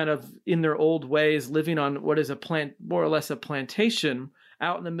people kind of in their old ways living on what is more or less a plantation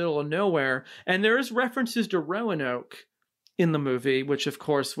out in the middle of nowhere. And there is references to Roanoke in the movie, which of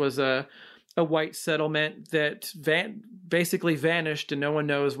course was a white settlement that basically vanished, and no one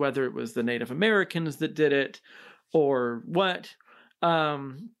knows whether it was the Native Americans that did it or what.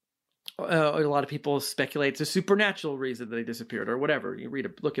 A lot of people speculate it's a supernatural reason that they disappeared or whatever. You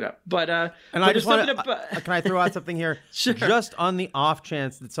look it up. But and I just want to can I throw out something here? Sure. Just on the off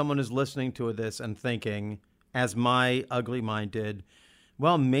chance that someone is listening to this and thinking, as my ugly mind did,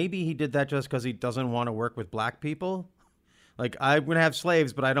 well, maybe he did that just because he doesn't want to work with black people. Like, I'm going to have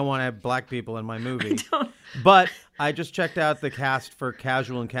slaves, but I don't want to have black people in my movie. But I just checked out the cast for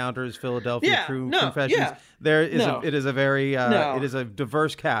Casual Encounters, Philadelphia Crew Confessions. Yeah. It is a very it is a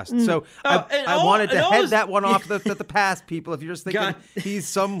diverse cast. So I wanted to head that one off the past, people. If you're just thinking he's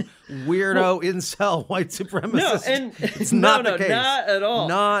some weirdo incel white supremacist, it's not the case. Not at all.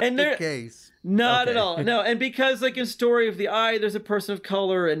 Not the case. Not at all. No, and because like in Story of the Eye, there's a person of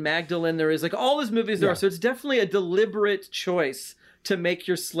color, and Magdalene, there is like all these movies there are. So it's definitely a deliberate choice to make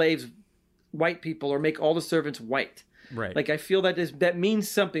your slaves white people or make all the servants white. Right. Like I feel that means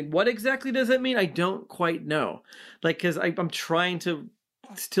something. What exactly does that mean? I don't quite know. Like because I'm trying to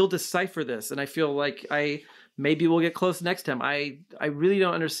still decipher this, and I feel like maybe we'll get close next time. I really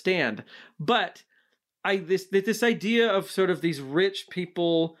don't understand. But this idea of sort of these rich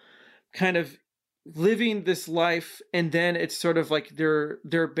people kind of living this life, and then it's sort of like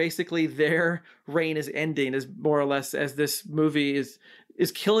they're basically their reign is ending, is more or less, as this movie is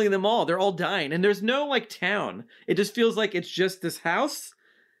killing them all. They're all dying, and there's no like town. It just feels like it's just this house,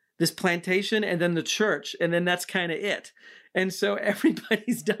 this plantation, and then the church, and then that's kind of it. And so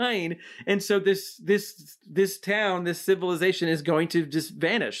everybody's dying, and so this town, this civilization is going to just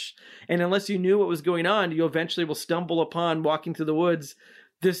vanish. And unless you knew what was going on, you eventually will stumble upon, walking through the woods,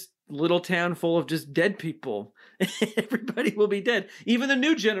 this little town full of just dead people. Everybody will be dead. Even the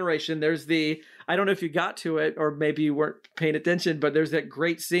new generation. There's I don't know if you got to it or maybe you weren't paying attention, but there's that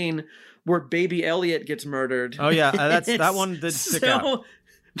great scene where baby Elliot gets murdered. Oh yeah, that one did stick out.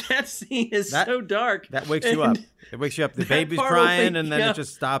 That scene is so dark. That wakes you up. It wakes you up. The baby's crying and then it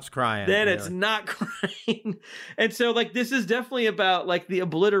just stops crying. Then it's not crying. And so like this is definitely about like the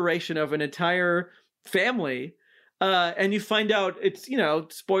obliteration of an entire family. And you find out it's,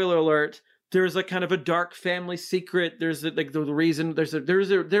 spoiler alert, there's a kind of a dark family secret. There's the reason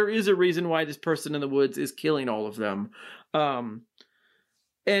there is a reason why this person in the woods is killing all of them.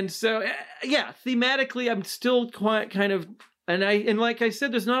 And so, thematically, I'm still quite kind of, and like I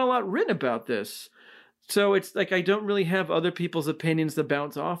said, there's not a lot written about this. So it's like, I don't really have other people's opinions to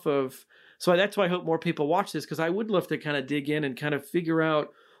bounce off of. So that's why I hope more people watch this, because I would love to kind of dig in and kind of figure out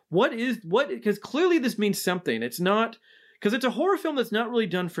because clearly this means something. It's not, because it's a horror film that's not really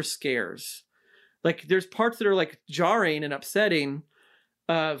done for scares. Like there's parts that are like jarring and upsetting,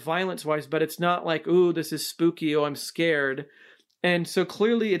 violence wise, but it's not like, ooh, this is spooky. Oh, I'm scared. And so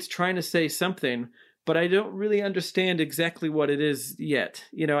clearly it's trying to say something, but I don't really understand exactly what it is yet.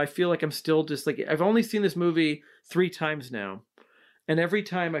 I feel like I'm still just like, I've only seen this movie 3 times now. And every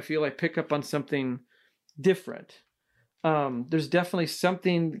time I feel I pick up on something different. There's definitely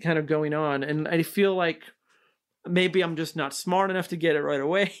something kind of going on, and I feel like maybe I'm just not smart enough to get it right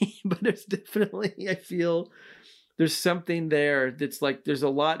away, but there's definitely, I feel there's something there that's like, there's a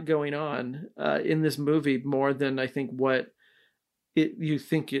lot going on in this movie, more than I think what you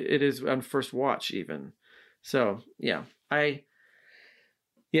think it is on first watch even. So yeah.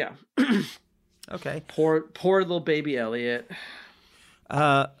 Okay. Poor little baby Elliot.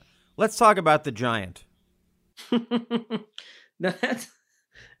 Let's talk about the giant. Now that's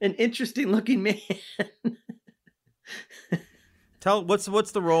an interesting looking man. Tell what's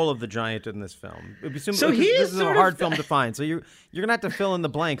the role of the giant in this film? So he this is is a sort hard of, film to find. So you're gonna have to fill in the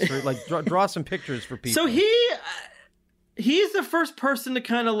blanks or like draw some pictures for people. So he's the first person to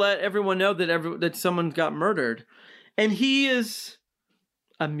kind of let everyone know that someone got murdered, and he is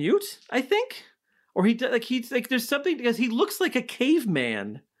a mute, I think, or he's like there's something because he looks like a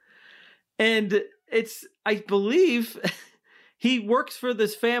caveman, and I believe he works for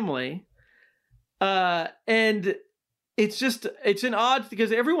this family, and it's an odd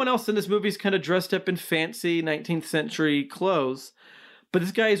because everyone else in this movie is kind of dressed up in fancy 19th century clothes, but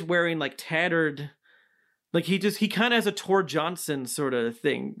this guy is wearing like tattered. Like he kind of has a Tor Johnson sort of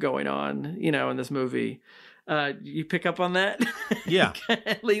thing going on, in this movie. You pick up on that? Yeah.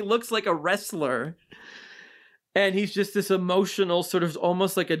 He looks like a wrestler. And he's just this emotional sort of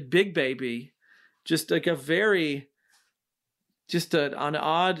almost like a big baby. Just like an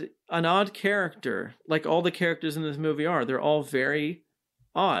odd character. Like all the characters in this movie are. They're all very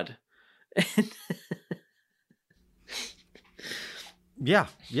odd. Yeah,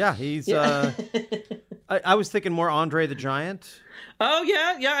 he's. I was thinking more Andre the Giant. Oh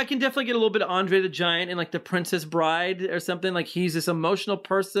yeah, I can definitely get a little bit of Andre the Giant and like the Princess Bride or something. Like he's this emotional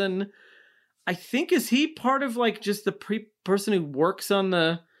person. I think is he part of like just the person who works on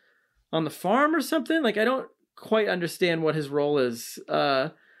the farm or something? Like I don't quite understand what his role is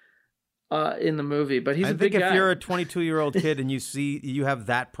in the movie, but he's a big guy. I think if you're a 22-year-old kid and you have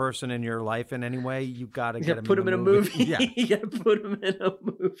that person in your life in any way, you got to put him in a movie. Yeah, you got to put him in a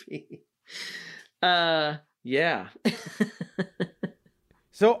movie. Yeah.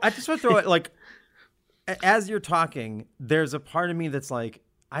 So I just want to throw it like, as you're talking, there's a part of me that's like,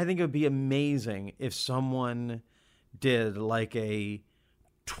 I think it would be amazing if someone did like a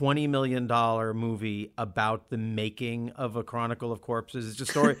 $20 million movie about the making of A Chronicle of Corpses. It's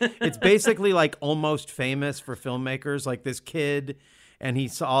just story. It's basically like Almost Famous for filmmakers, like this kid, and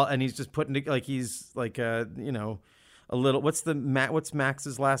he's just putting like he's like a little. What's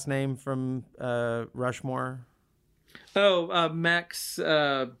Max's last name from Rushmore? Oh, Max.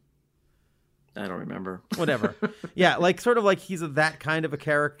 I don't remember. Whatever. Yeah, like sort of like he's that kind of a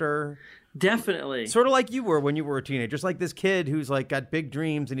character. Definitely. Sort of like you were when you were a teenager. Just like this kid who's like got big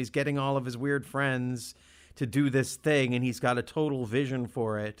dreams and he's getting all of his weird friends to do this thing and he's got a total vision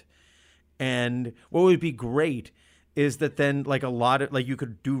for it. And what would be great is that then like a lot of like you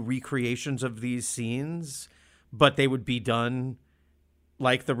could do recreations of these scenes, but they would be done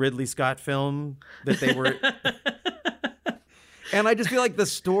like the Ridley Scott film that they were. And I just feel like the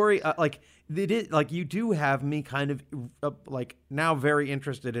story, you do have me kind of like now very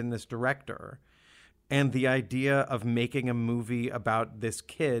interested in this director and the idea of making a movie about this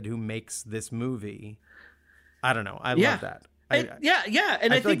kid who makes this movie. I don't know. I love that. And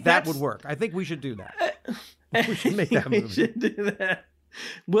I think that would work. I think we should do that. We should make that movie. We should do that.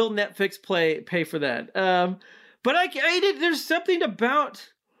 Will Netflix pay for that? But there's something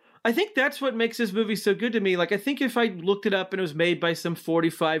about. I think that's what makes this movie so good to me. Like, I think if I looked it up and it was made by some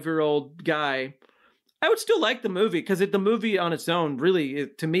 45-year-old guy, I would still like the movie because the movie on its own really,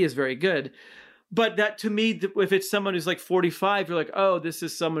 to me, is very good. But that, to me, if it's someone who's like 45, you're like, oh, this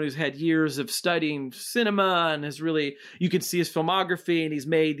is someone who's had years of studying cinema and has really, you can see his filmography and he's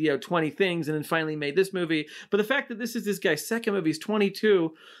made, 20 things and then finally made this movie. But the fact that this is this guy's second movie, he's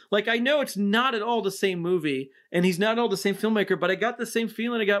 22, like, I know it's not at all the same movie and he's not at all the same filmmaker, but I got the same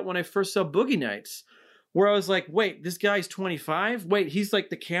feeling I got when I first saw Boogie Nights, where I was like, wait, this guy's 25? Wait, he's like,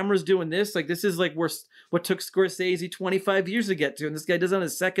 the camera's doing this? Like, this is like what took Scorsese 25 years to get to, and this guy does it on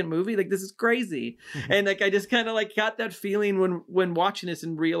his second movie? Like, this is crazy. And like, I just kind of like got that feeling when watching this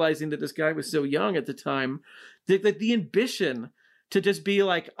and realizing that this guy was so young at the time, that the ambition to just be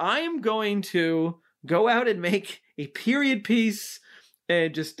like, I am going to go out and make a period piece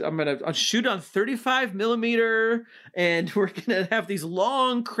and I'm going to shoot on 35 millimeter and we're going to have these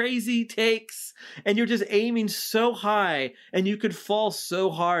long, crazy takes. And you're just aiming so high and you could fall so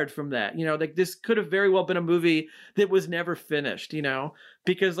hard from that. Like this could have very well been a movie that was never finished,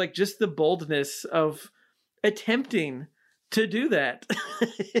 because like just the boldness of attempting to do that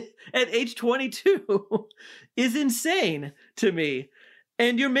at age 22 is insane to me.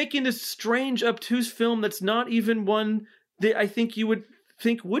 And you're making this strange, obtuse film that's not even one that I think you would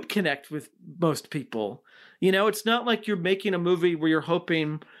think would connect with most people. It's not like you're making a movie where you're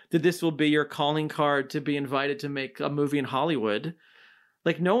hoping that this will be your calling card to be invited to make a movie in Hollywood.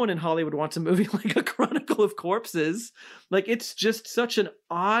 Like, no one in Hollywood wants a movie like A Chronicle of Corpses. Like, it's just such an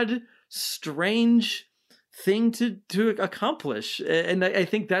odd, strange thing to accomplish. And I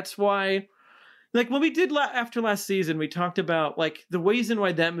think that's why, like, when we did after last season, we talked about like the reason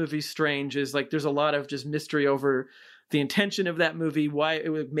why that movie's strange is like there's a lot of just mystery over the intention of that movie, why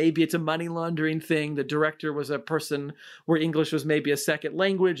maybe it's a money laundering thing. The director was a person where English was maybe a second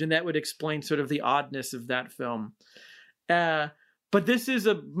language, and that would explain sort of the oddness of that film. But this is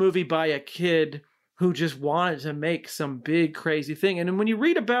a movie by a kid who just wanted to make some big crazy thing. And when you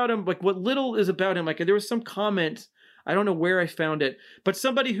read about him, like what little is about him, like there was some comment, I don't know where I found it, but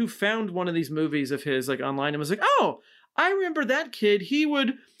somebody who found one of these movies of his like online and was like, oh, I remember that kid. He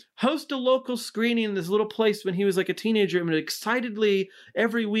would host a local screening in this little place when he was like a teenager and would excitedly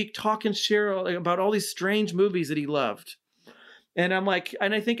every week talk and share about all these strange movies that he loved. And I'm like,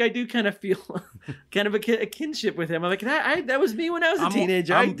 and I think I do kind of feel kind of a kinship with him. I'm like, that was me when I was a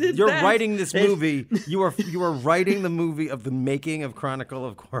teenager. You're writing this movie. You are writing the movie of the making of Chronicle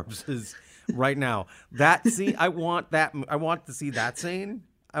of Corpses right now. That scene, I want to see that scene.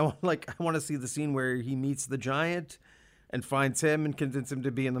 I want to see the scene where he meets the giant and finds him and convinces him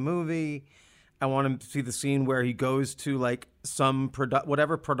to be in the movie. I want him to see the scene where he goes to like some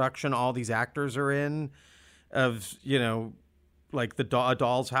whatever production all these actors are in of, you know, like a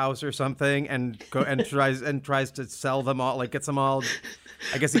doll's house or something, and tries to sell them all, like gets them all.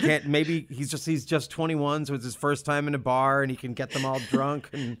 I guess he can't. Maybe he's just 21, so it's his first time in a bar, and he can get them all drunk.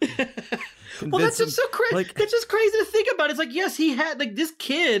 And well, that's just so crazy. Like, that's just crazy to think about. It's like, yes, he had like this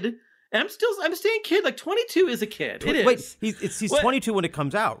kid, and I'm saying kid. Like 22 is a kid. It is. Wait, he's 22 when it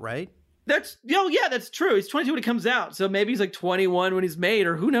comes out, right? That's that's true. He's 22 when it comes out, so maybe he's like 21 when he's made,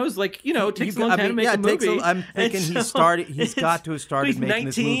 or who knows? Like, you know, it takes a long time to make a movie. I'm thinking he's got to have started making 19,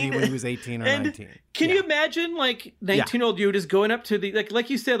 this movie when he was 18 or 19. Can you imagine like 19-year-old you just going up to the like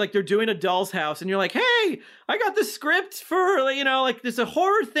you said, like they're doing a doll's house, and you're like, hey, I got this script for, you know, like this a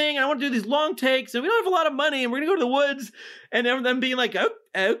horror thing. I want to do these long takes, and we don't have a lot of money, and we're gonna go to the woods, and them being like, oh,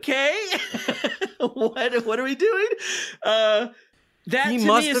 okay, what are we doing? That to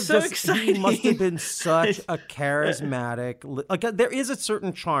me is so exciting. He must have been such a charismatic. Like there is a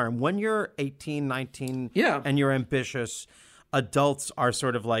certain charm when you're 18, 19, and you're ambitious. Adults are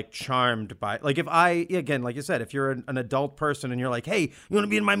sort of like charmed by, like if again, like you said, if you're an adult person and you're like, hey, you want to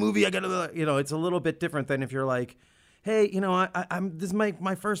be in my movie? I gotta, you know, it's a little bit different than if you're like, hey, you know, I'm this is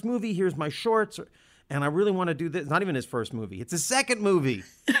my first movie. Here's my shorts. And I really want to do this. Not even his first movie. It's his second movie.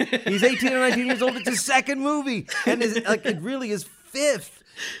 He's 18 or 19 years old. It's his second movie. And it really is fifth.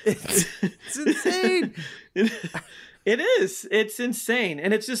 It's insane. It is. It's insane.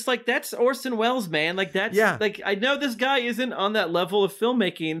 And it's just like, that's Orson Welles, man. Like that's like, I know this guy isn't on that level of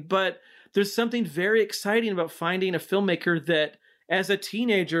filmmaking, but there's something very exciting about finding a filmmaker that as a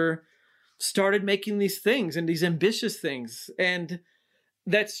teenager started making these things and these ambitious things. And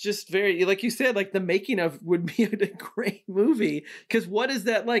that's just very, like you said, like the making of would be a great movie. Because what is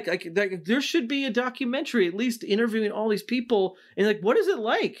that like? Like there should be a documentary, at least interviewing all these people, and like, what is it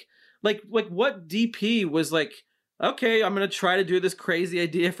like? Like what DP was like, okay, I'm gonna try to do this crazy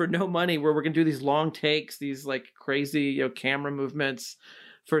idea for no money, where we're gonna do these long takes, these like crazy, you know, camera movements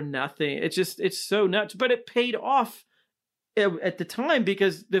for nothing. It's so nuts, but it paid off at the time,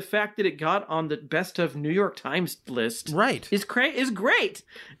 because the fact that it got on the best of New York Times list, right, is great.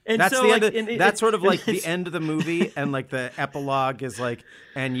 And that's so, the like, end. That's sort of like the end of the movie, and like the epilogue is like,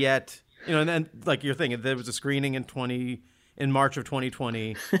 and yet, you know, and then like you're thinking there was a screening in March of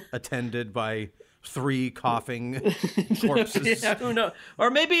 2020, attended by 3 coughing corpses. Yeah, who knows?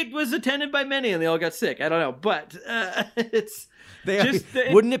 Or maybe it was attended by many and they all got sick. I don't know, but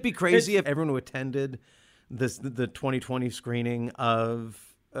wouldn't it be crazy if everyone who attended the 2020 screening of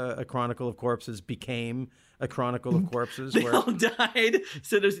A Chronicle of Corpses became A Chronicle of Corpses? They all died.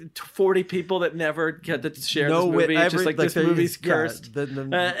 So there's 40 people that never get to share this movie. Just like this movie's cursed.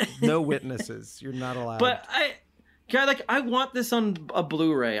 No witnesses. You're not allowed. But I want this on a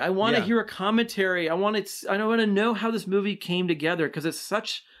Blu-ray. I want to hear a commentary. I want to know how this movie came together, because it's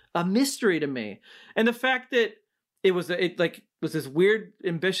such a mystery to me. And the fact that it was this weird,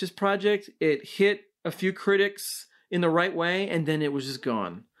 ambitious project. It hit a few critics in the right way, and then it was just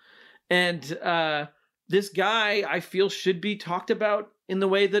gone. And this guy, I feel, should be talked about in the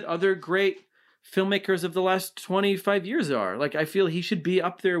way that other great filmmakers of the last 25 years are. Like, I feel he should be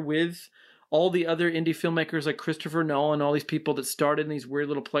up there with all the other indie filmmakers like Christopher Nolan, all these people that started in these weird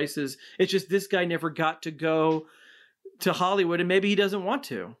little places. It's just this guy never got to go to Hollywood, and maybe he doesn't want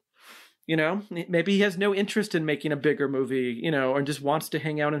to. You know, maybe he has no interest in making a bigger movie, you know, or just wants to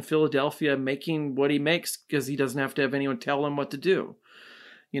hang out in Philadelphia making what he makes because he doesn't have to have anyone tell him what to do.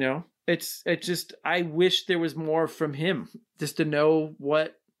 You know, it's just, I wish there was more from him just to know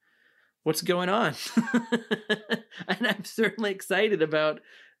what's going on. And I'm certainly excited about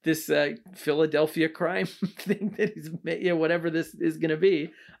this Philadelphia crime thing that he's made, you know, whatever this is going to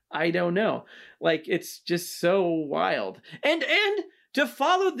be. I don't know. Like, it's just so wild. And to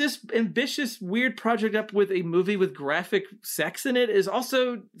follow this ambitious, weird project up with a movie with graphic sex in it is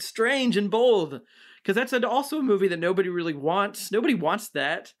also strange and bold. Because that's also a movie that nobody really wants. Nobody wants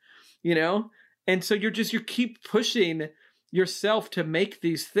that, you know? And so you keep pushing yourself to make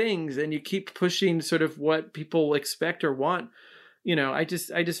these things, and you keep pushing sort of what people expect or want. You know, I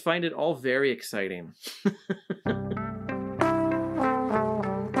just find it all very exciting.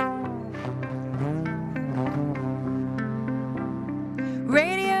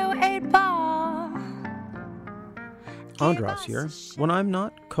 Radio 8 Ball. Andras here. When I'm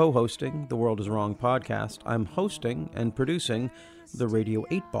not co-hosting The World is Wrong podcast, I'm hosting and producing the Radio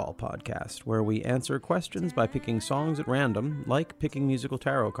 8 Ball podcast, where we answer questions by picking songs at random, like picking musical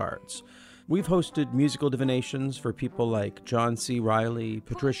tarot cards. We've hosted musical divinations for people like John C. Reilly,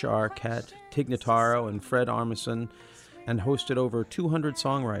 Patricia Arquette, Tig Notaro, and Fred Armisen, and hosted over 200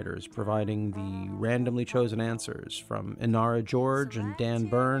 songwriters, providing the randomly chosen answers from Inara George and Dan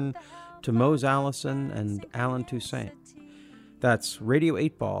Byrne to Mose Allison and Alan Toussaint. That's Radio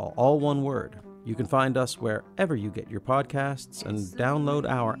 8 Ball, all one word. You can find us wherever you get your podcasts and download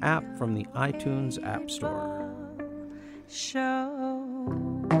our app from the iTunes App Store.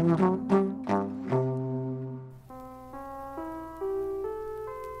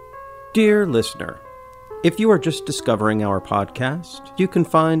 Dear listener, if you are just discovering our podcast, you can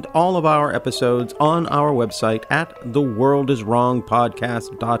find all of our episodes on our website at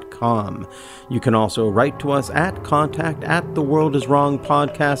theworldiswrongpodcast.com. You can also write to us at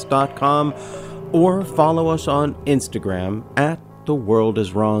contact@theworldiswrongpodcast.com or follow us on Instagram at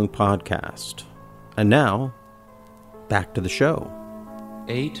theworldiswrongpodcast. And now, back to the show.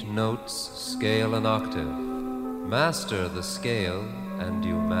 8 notes, scale an octave. Master the scale, and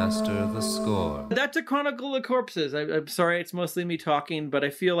you master the score. That's A Chronicle of Corpses. I'm sorry, it's mostly me talking, but I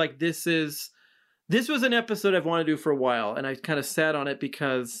feel like this was an episode I've wanted to do for a while, and I kind of sat on it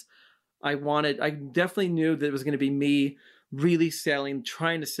because I definitely knew that it was going to be me really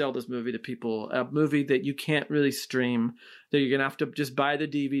trying to sell this movie to people, a movie that you can't really stream, that you're going to have to just buy the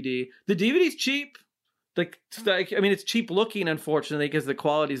DVD. The DVD's cheap. It's cheap looking, unfortunately, because the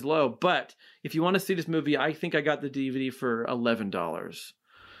quality's low. But if you want to see this movie, I think I got the DVD for $11.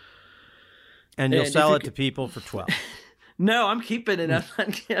 And you'll sell it to people for $12. No, I'm keeping it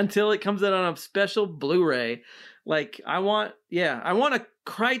until it comes out on a special Blu-ray. Like, I want a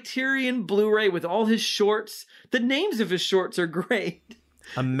Criterion Blu-ray with all his shorts. The names of his shorts are great.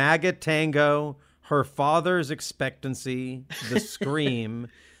 A Maggot Tango, Her Father's Expectancy, The Scream,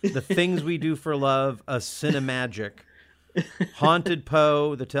 The Things We Do for Love, A Cinemagic, Haunted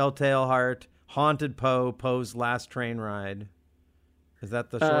Poe, The Telltale Heart, Haunted Poe, Poe's Last Train Ride. Is that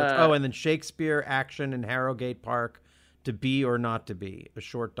the shorts? And then Shakespeare, Action in Harrogate Park, To Be or Not to Be, a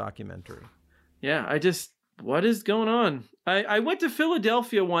short documentary. Yeah, what is going on? I went to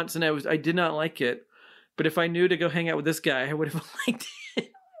Philadelphia once and I did not like it. But if I knew to go hang out with this guy, I would have liked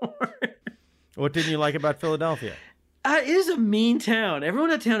it more. What didn't you like about Philadelphia? It is a mean town.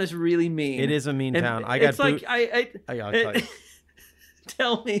 Everyone in town is really mean. It is a mean town. I gotta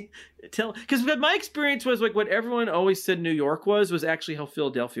tell you. Because my experience was like what everyone always said New York was actually how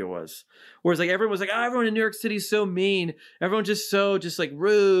Philadelphia was. Whereas like everyone was like, everyone in New York City is so mean. Everyone's just like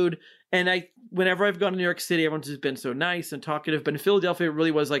rude. And whenever I've gone to New York City, everyone's just been so nice and talkative. But in Philadelphia, it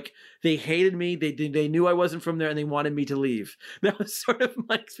really was like they hated me. They knew I wasn't from there and they wanted me to leave. That was sort of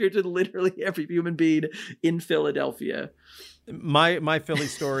my experience with literally every human being in Philadelphia. My Philly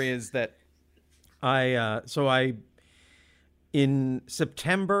story is that in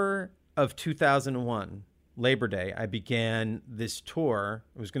September of 2001, Labor Day, I began this tour.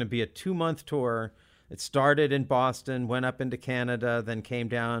 It was going to be a 2-month tour. It started in Boston, went up into Canada, then came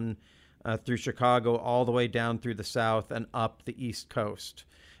down through Chicago, all the way down through the South and up the East Coast.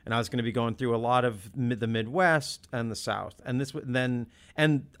 And I was going to be going through a lot of the Midwest and the South. And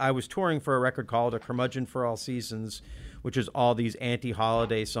I was touring for a record called A Curmudgeon for All Seasons, which is all these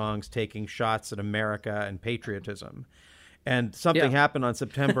anti-holiday songs taking shots at America and patriotism. And something happened on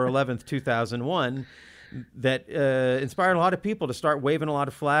September 11th, 2001, that inspired a lot of people to start waving a lot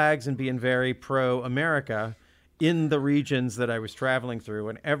of flags and being very pro-America in the regions that I was traveling through.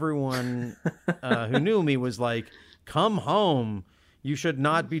 And everyone who knew me was like, come home. You should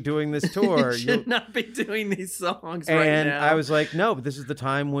not be doing this tour. You should not be doing these songs right now. And I was like, no, but this is the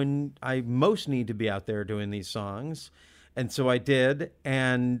time when I most need to be out there doing these songs. And so I did.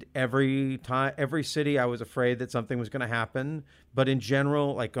 And every city, I was afraid that something was going to happen. But in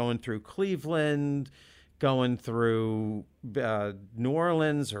general, like going through Cleveland, going through New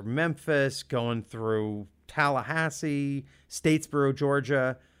Orleans or Memphis, going through Tallahassee, Statesboro,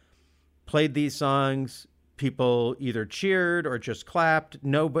 Georgia, played these songs, people either cheered or just clapped.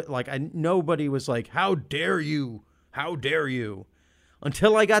 Nobody was like, how dare you? How dare you?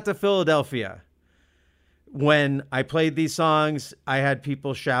 Until I got to Philadelphia. When I played these songs, I had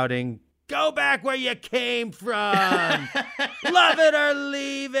people shouting, go back where you came from. Love it or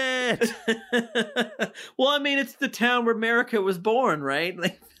leave it. Well, I mean, it's the town where America was born, right?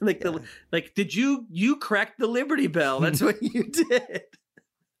 Did you crack the Liberty Bell? That's what you did.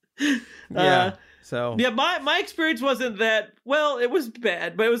 Yeah. My experience wasn't that, well, it was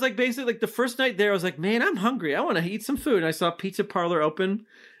bad, but it was like basically like the first night there, I was like, man, I'm hungry. I want to eat some food. And I saw a pizza parlor open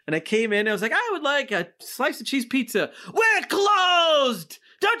and I came in and I was like, I would like a slice of cheese pizza. We're closed.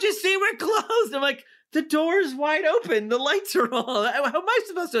 Don't you see we're closed? I'm like, the door's wide open. The lights are on. How am I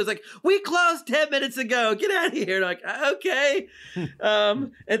supposed to? I was like, we closed 10 minutes ago. Get out of here. And I'm like, okay.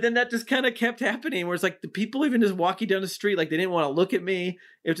 And then that just kind of kept happening where it's like the people even just walking down the street, like they didn't want to look at me.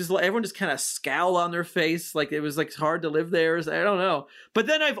 It was just like everyone just kind of scowled on their face. Like it was like hard to live there. I don't know. But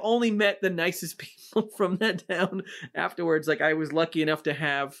then I've only met the nicest people from that town afterwards. Like I was lucky enough to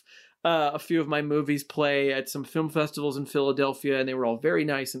have a few of my movies play at some film festivals in Philadelphia, and they were all very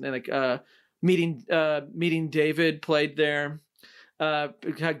nice. And then Meeting David played there.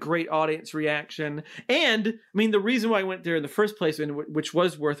 It had great audience reaction. And I mean, the reason why I went there in the first place, which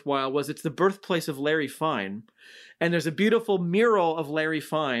was worthwhile, was it's the birthplace of Larry Fine. And there's a beautiful mural of Larry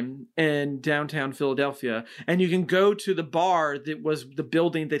Fine in downtown Philadelphia. And you can go to the bar that was the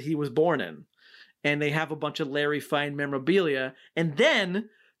building that he was born in. And they have a bunch of Larry Fine memorabilia. And then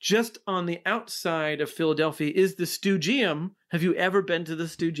just on the outside of Philadelphia is the Stoogeum. Have you ever been to the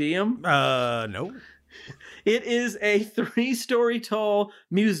Stoogeum? No. It is a 3-story tall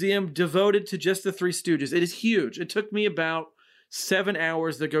museum devoted to just the Three Stooges. It is huge. It took me about 7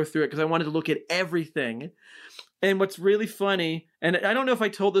 hours to go through it because I wanted to look at everything. And what's really funny, and I don't know if I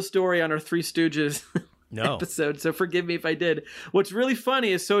told the story on our Three Stooges episode, so forgive me if I did. What's really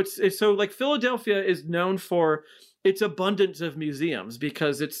funny is so like Philadelphia is known for its abundance of museums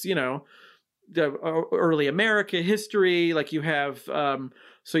because it's, you know, the early America history. Like you have,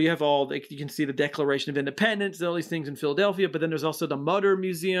 so you have all, like you can see the Declaration of Independence and all these things in Philadelphia. But then there's also the Mutter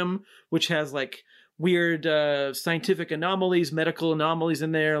Museum, which has like weird scientific anomalies, medical anomalies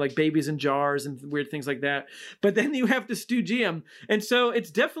in there, like babies in jars and weird things like that. But then you have the Stoogeum. And so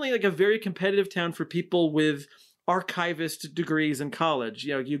it's definitely like a very competitive town for people with archivist degrees in college.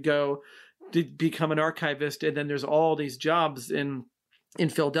 You know, you go to become an archivist, and then there's all these jobs in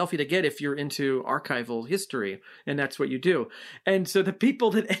Philadelphia to get if you're into archival history, and that's what you do. And so the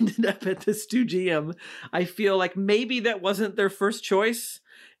people that ended up at the Stoogeum, I feel like maybe that wasn't their first choice.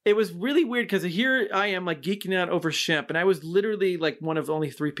 It was really weird because here I am like geeking out over Shemp, and I was literally like one of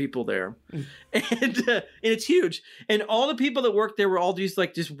only 3 people there. And it's huge. And all the people that worked there were all these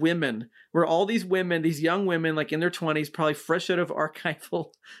like just women, these young women like in their 20s, probably fresh out of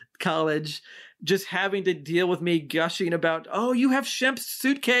archival college, just having to deal with me gushing about, oh, you have Shemp's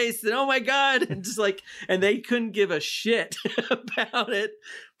suitcase, and oh my God, and just like, and they couldn't give a shit about it,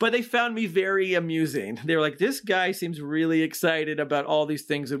 but they found me very amusing. They were like, this guy seems really excited about all these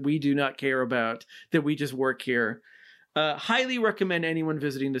things that we do not care about, that we just work here. Highly recommend anyone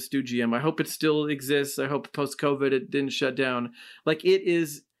visiting the Stoogeum. I hope it still exists. I hope post-COVID it didn't shut down. Like, it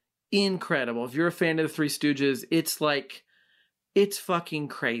is incredible. If you're a fan of the Three Stooges, it's fucking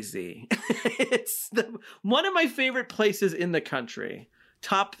crazy. It's one of my favorite places in the country.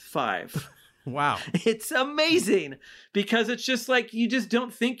 Top 5. Wow. It's amazing because it's just like, you just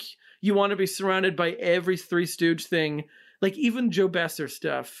don't think you want to be surrounded by every Three Stooge thing. Like even Joe Besser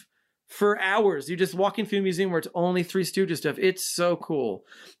stuff for hours. You're just walking through a museum where it's only Three Stooges stuff. It's so cool.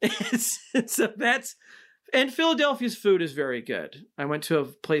 And Philadelphia's food is very good. I went to a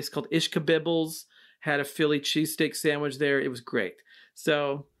place called Ishkabibbles, had a Philly cheesesteak sandwich there. It was great.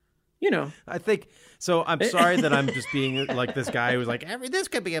 So, you know. I think, so I'm sorry that I'm just being like this guy who's like, this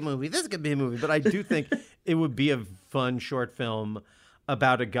could be a movie, this could be a movie. But I do think it would be a fun short film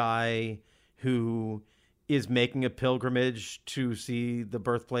about a guy who is making a pilgrimage to see the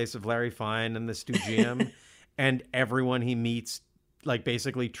birthplace of Larry Fine and the Stoogeum. And everyone he meets, like,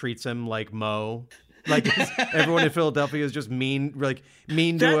 basically treats him like Mo. Like, everyone in Philadelphia is just mean to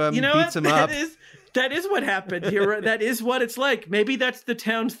him, you know, beats him up. That is what happened here. That is what it's like. Maybe that's the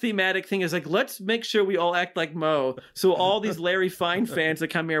town's thematic thing, is like, let's make sure we all act like Mo. So all these Larry Fine fans that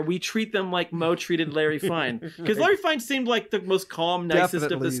come here, we treat them like Mo treated Larry Fine. Because Larry Fine seemed like the most calm,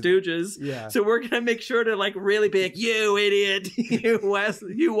 nicest of the Stooges. Yeah. So we're going to make sure to like really be like, you idiot, you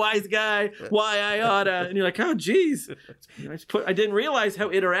wise guy, why I oughta. And you're like, oh, geez. I didn't realize how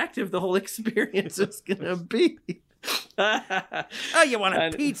interactive the whole experience was going to be. Oh, you want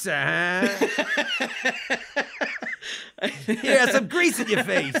a pizza, huh? Yeah, some grease in your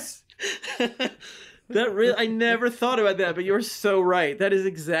face. I never thought about that, but you're so right. That is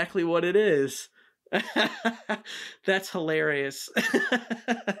exactly what it is. That's hilarious.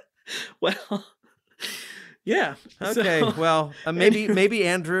 Well, yeah. Okay, so- well, maybe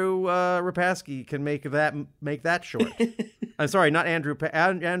Andrew Rapaski can make that short. I'm sorry, not Andrew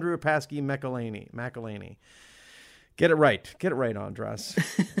Rapaski McElhaney. Get it right, Andras.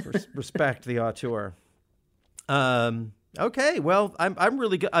 Respect the auteur. Okay, well, I'm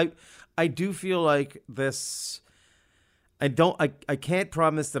really good. I do feel like this. I can't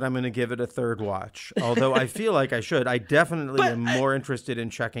promise that I'm going to give it a third watch, although I feel like I should. I definitely am more interested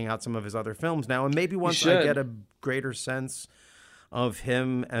in checking out some of his other films now, and maybe once I get a greater sense of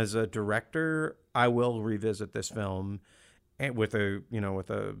him as a director, I will revisit this film with a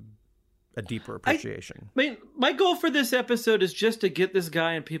deeper appreciation. I mean, my goal for this episode is just to get this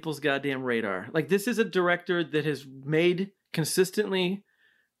guy on people's goddamn radar. Like, this is a director that has made consistently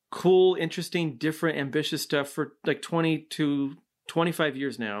cool, interesting, different, ambitious stuff for like 20 to 25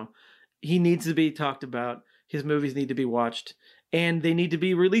 years now. He needs to be talked about. His movies need to be watched, and they need to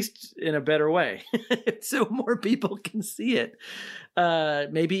be released in a better way so more people can see it.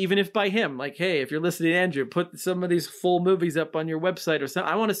 Maybe even if by him, like, hey, if you're listening, Andrew, put some of these full movies up on your website or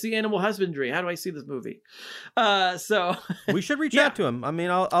something. I want to see Animal Husbandry. How do I see this movie? So we should reach out to him. I mean,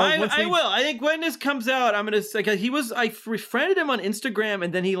 I will. I think when this comes out, I'm gonna like I friended him on Instagram,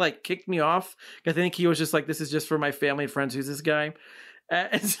 and then he like kicked me off. I think he was just like, this is just for my family and friends. Who's this guy?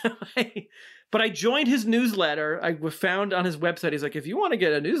 And so but I joined his newsletter. I found on his website, he's like, if you want to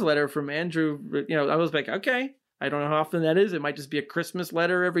get a newsletter from Andrew, I was like, okay. I don't know how often that is. It might just be a Christmas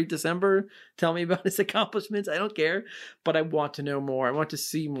letter every December. Tell me about his accomplishments. I don't care. But I want to know more. I want to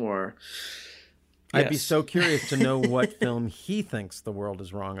see more. I'd be so curious to know what film he thinks the world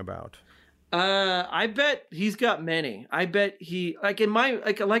is wrong about. I bet he's got many. I bet he, like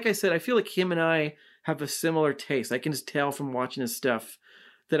I said, I feel like him and I have a similar taste. I can just tell from watching his stuff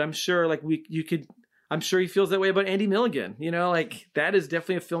that I'm sure I'm sure he feels that way about Andy Milligan. Like, that is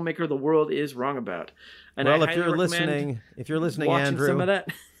definitely a filmmaker the world is wrong about. And well, if you're listening, Andrew, some of that.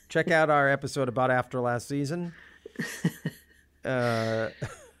 check out our episode about After Last Season. You'll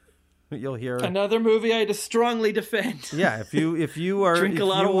hear another movie I just strongly defend. Yeah, if you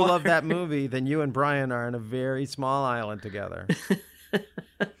love that movie, then you and Brian are on a very small island together.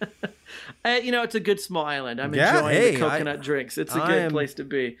 It's a good small island. I'm enjoying the coconut drinks. It's a good place to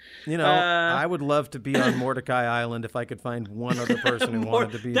be. I would love to be on Mordecai Island if I could find one other person who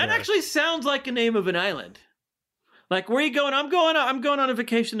wanted to be there. That actually sounds like a name of an island. Like, where are you going? I'm going on a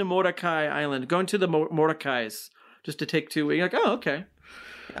vacation to Mordecai Island. Going to the Mordecais just to take 2 weeks. You're like, oh, okay.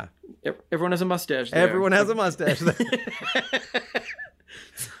 Yeah. Everyone has a mustache there. Everyone has a mustache there.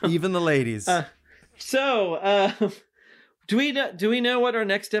 Even the ladies. Do we know what our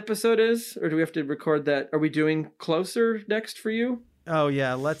next episode is, or do we have to record that? Are we doing Closer next for you? Oh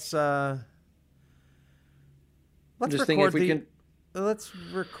yeah, let's Let's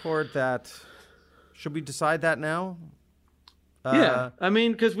record that. Should we decide that now? Yeah, I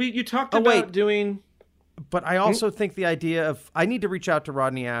mean, because you talked about doing. But I also think the idea of I need to reach out to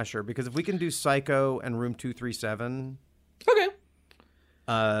Rodney Asher, because if we can do Psycho and Room 237, okay.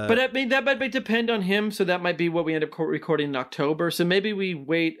 But I mean, that might depend on him, so that might be what we end up recording in October. So maybe we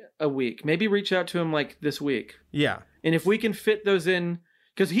wait a week. Maybe reach out to him like this week. Yeah. And if we can fit those in,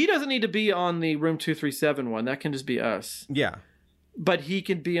 because he doesn't need to be on the Room 237 one. That can just be us. Yeah. But he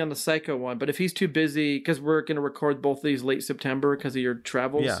can be on the Psycho one. But if he's too busy, because we're going to record both of these late September because of your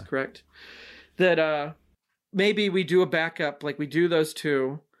travels, correct? That maybe we do a backup, like we do those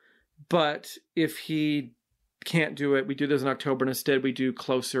two. But if he can't do it, we do those in October, and instead we do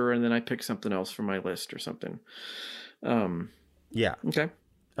Closer, and then I pick something else from my list or something. Yeah. Okay.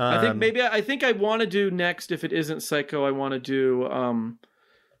 I think I want to do next, if it isn't Psycho, I want to do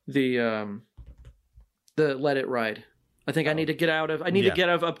the Let It Ride. I think I need to get out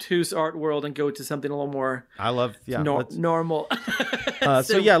of obtuse art world and go to something a little more normal.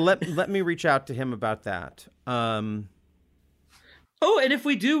 Let me reach out to him about that. Oh, and if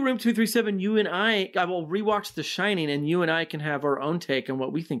we do Room 237, you and I will rewatch The Shining, and you and I can have our own take on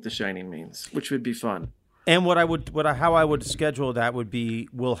what we think The Shining means, which would be fun. And how I would schedule that would be,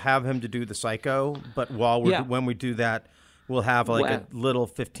 we'll have him to do the Psycho, but when we do that, we'll have a little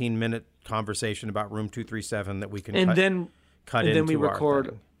 15-minute conversation about Room 237 that we can cut into we record.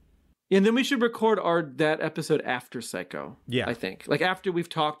 Thing. And then we should record that episode after Psycho. Yeah. I think. Like, after we've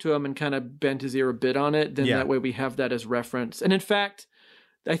talked to him and kind of bent his ear a bit on it, then that way we have that as reference. And in fact,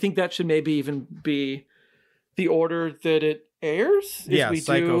 I think that should maybe even be the order that it airs. Yeah,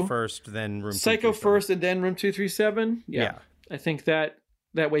 Psycho first, then Room Psycho 237. first, and then Room 237. Yeah. I think that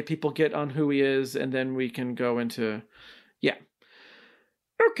way people get on who he is, and then we can go into. Yeah.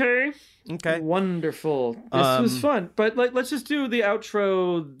 Okay. Wonderful. This was fun. But let's just do the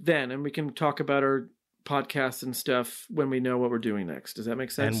outro then, and we can talk about our podcast and stuff when we know what we're doing next. Does that make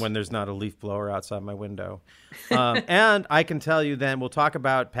sense? And when there's not a leaf blower outside my window. And I can tell you then, we'll talk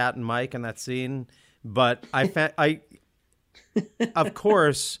about Pat and Mike and that scene, but of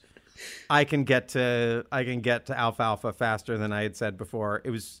course, I can get to Alfalfa faster than I had said before.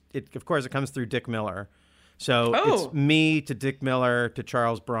 Of course, it comes through Dick Miller. So it's me to Dick Miller to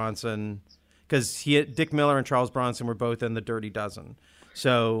Charles Bronson, because Dick Miller and Charles Bronson were both in the Dirty Dozen.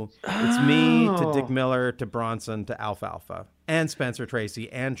 So it's me to Dick Miller to Bronson to Alfalfa and Spencer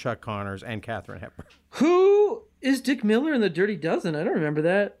Tracy and Chuck Connors and Katharine Hepburn. Who is Dick Miller in the Dirty Dozen? I don't remember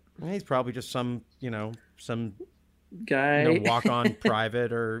that. He's probably just some guy, walk-on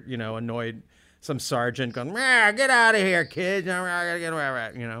private or annoyed some sergeant going, "Get out of here, kid!"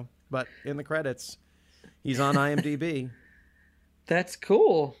 But in the credits, he's on IMDb. That's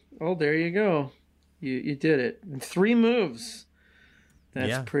cool. Oh, there you go. You did it in 3 moves.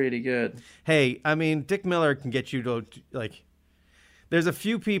 That's pretty good. Hey, I mean, Dick Miller can get you to there's a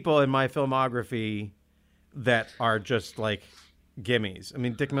few people in my filmography that are just gimmies. I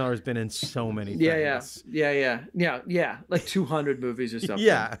mean, Dick Miller has been in so many things. Yeah. Like 200 movies or something.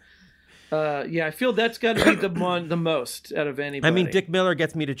 Yeah. I feel that's got to be the most out of anybody. I mean, Dick Miller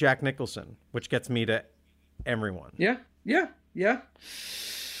gets me to Jack Nicholson, which gets me to everyone. Yeah.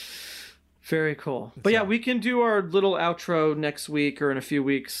 Very cool. But yeah, we can do our little outro next week or in a few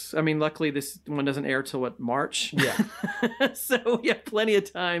weeks. I mean, luckily this one doesn't air till March? Yeah. So we have plenty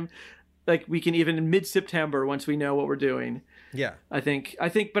of time. We can even in mid-September once we know what we're doing. Yeah. I think,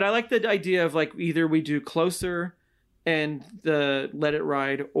 but I like the idea of either we do Closer and the Let It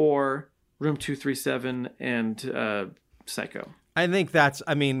Ride or Room 237 and Psycho. I think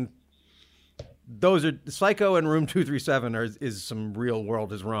those are Psycho and Room 237 is some real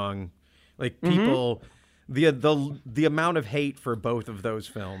world is wrong. People, the amount of hate for both of those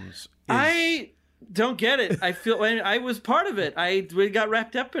films. I don't get it. I feel I was part of it. We got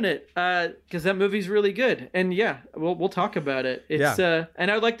wrapped up in it because that movie's really good. And we'll talk about it. It's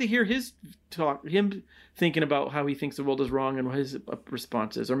and I'd like to hear him thinking about how he thinks the world is wrong and what his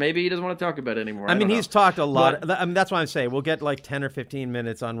response is, or maybe he doesn't want to talk about it anymore. I mean, he's talked a lot. That's why I'm saying we'll get 10 or 15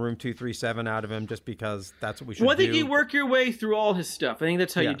 minutes on Room 237 out of him, just because that's what we should do. I think you work your way through all his stuff. I think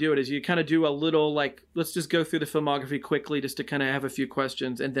that's how you do it. Is you kind of do a little let's just go through the filmography quickly, just to kind of have a few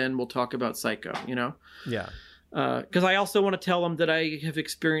questions, and then we'll talk about Psycho. Yeah. Because I also want to tell him that I have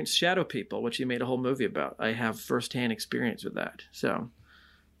experienced shadow people, which he made a whole movie about. I have firsthand experience with that. So,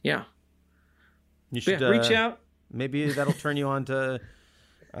 yeah. You should reach out. Maybe that'll turn you on to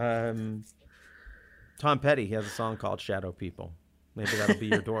Tom Petty. He has a song called Shadow People. Maybe that'll be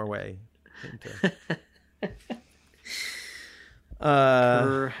your doorway into...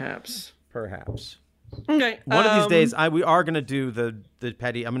 Perhaps. Okay. One of these days, we are going to do the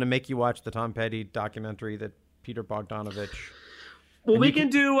Petty. I'm going to make you watch the Tom Petty documentary that Peter Bogdanovich... Well, you can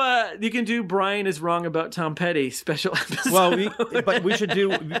do Brian is wrong about Tom Petty special episode. Well,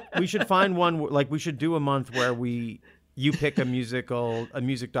 we should find one, we should do a month where you pick a music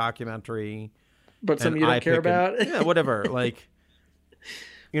documentary, but some you don't care about. Yeah, whatever.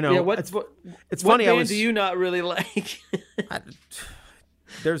 It's what funny. Band do you not really like?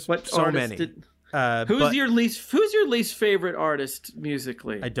 There's so many. Who's your least favorite artist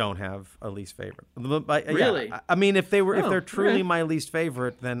musically? I don't have a least favorite. Really? Yeah, I mean, if they're truly my least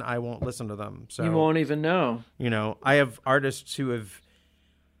favorite, then I won't listen to them. So you won't even know. I have artists who have.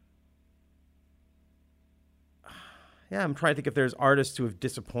 Yeah, I'm trying to think if there's artists who have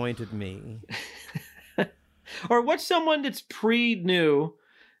disappointed me. Or what's someone that's pre-new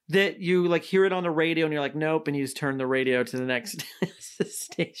that you hear it on the radio and you're like, nope, and you just turn the radio to the next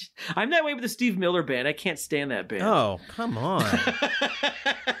station. I'm that way with the Steve Miller Band. I can't stand that band. Oh, come on.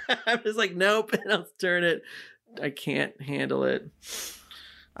 I'm just like, nope, and I'll turn it. I can't handle it.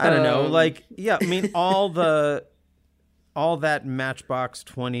 I don't know. I mean, all that Matchbox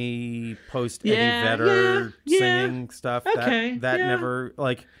 20 post Eddie Vedder singing stuff. Okay, that never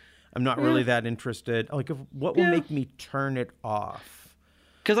I'm not really that interested. What will make me turn it off?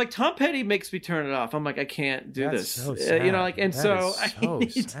 Because Tom Petty makes me turn it off. I'm like, I can't do this. So sad. And that so is so I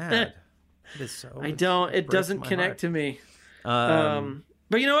sad. It is so. I don't. It doesn't connect to me. But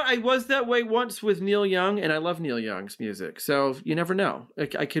you know what? I was that way once with Neil Young, and I love Neil Young's music. So you never know.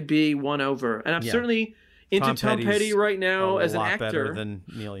 I could be won over, and I'm certainly into Tom Petty right now as an actor. Better than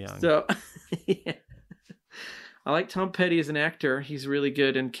Neil Young. So, I like Tom Petty as an actor. He's really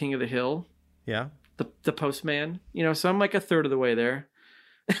good in King of the Hill. Yeah. The Postman. So I'm like a third of the way there.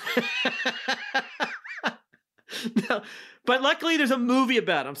 No, but luckily there's a movie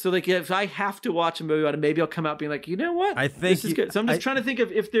about him. So like if I have to watch a movie about him, maybe I'll come out being like, you know what? I think this is good. So I'm just trying to think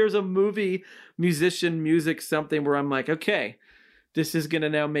of if there's a movie, musician, music, something where I'm like, okay, this is going to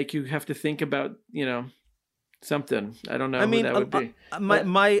now make you have to think about, something. I don't know who that would be.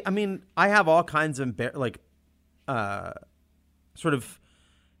 I have all kinds of sort of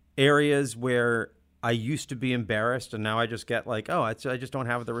areas where I used to be embarrassed and now I just get like, I just don't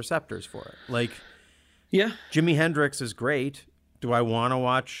have the receptors for it. Like, yeah, Jimi Hendrix is great. Do I want to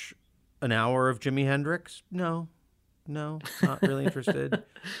watch an hour of Jimi Hendrix? No, not really interested.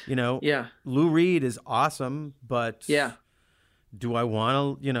 Yeah. Lou Reed is awesome, but yeah, do I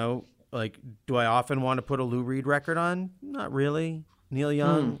want to, do I often want to put a Lou Reed record on? Not really. Neil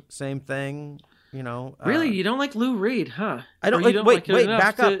Young, same thing. Really, you don't like Lou Reed, huh? I don't. Wait,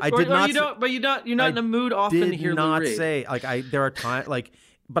 back up. I did not. You're not in the mood often to hear Lou Reed. Did not say there are times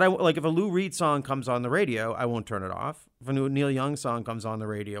but if a Lou Reed song comes on the radio, I won't turn it off. If a new Neil Young song comes on the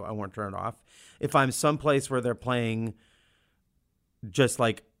radio, I won't turn it off. If I'm someplace where they're playing, just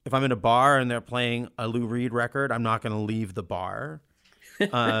like if I'm in a bar and they're playing a Lou Reed record, I'm not going to leave the bar.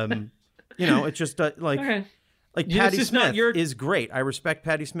 It's just Okay. Like Patti Smith is great. I respect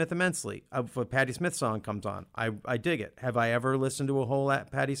Patti Smith immensely. If a Patti Smith song comes on, I dig it. Have I ever listened to a whole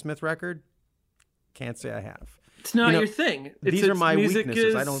Patti Smith record? Can't say I have. It's not your thing. These are my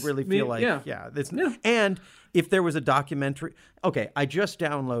weaknesses. I don't really feel like, And if there was a documentary, I just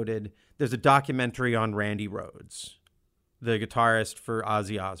downloaded, there's a documentary on Randy Rhoads, the guitarist for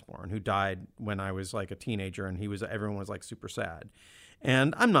Ozzy Osbourne, who died when I was like a teenager, and everyone was like super sad.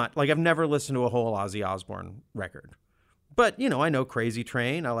 And I'm not, I've never listened to a whole Ozzy Osbourne record. But, I know Crazy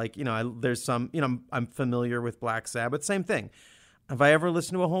Train. I like, there's some, I'm familiar with Black Sabbath. Same thing. Have I ever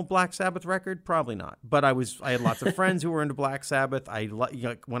listened to a whole Black Sabbath record? Probably not. But I had lots of friends who were into Black Sabbath.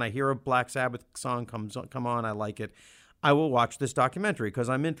 When I hear a Black Sabbath song come on, I like it. I will watch this documentary because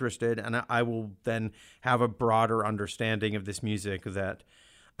I'm interested, and I will then have a broader understanding of this music that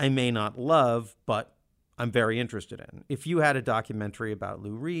I may not love, but I'm very interested in. If you had a documentary about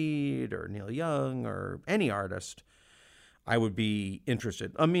Lou Reed or Neil Young or any artist, I would be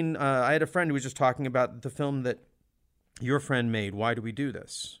interested. I mean, I had a friend who was just talking about the film that your friend made, Why Do We Do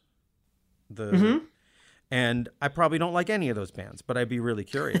This? And I probably don't like any of those bands, but I'd be really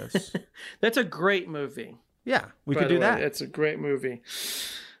curious. That's a great movie. Yeah, we could do that. It's a great movie.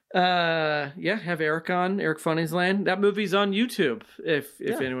 Have Eric on, Eric Funny's Land. That movie's on YouTube if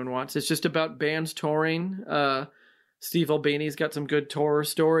anyone wants. It's just about bands touring. Steve Albini's got some good tour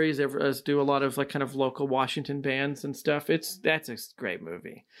stories, as do a lot of kind of local Washington bands and stuff. That's a great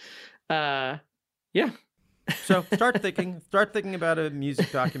movie. Yeah. So start thinking about a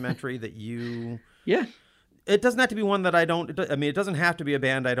music documentary that you... Yeah. It doesn't have to be one that I don't... I mean, it doesn't have to be a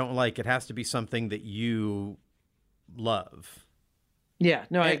band I don't like. It has to be something that you love. Yeah,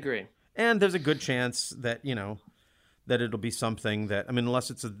 no, I agree. And there's a good chance that, that it'll be something that... I mean,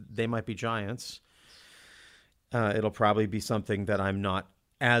 unless They Might Be Giants, it'll probably be something that I'm not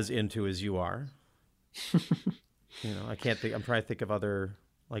as into as you are. I can't think... I'm trying to think of other...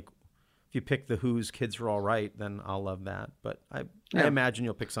 If you pick The Who's Kids Are All Right, then I'll love that. But I imagine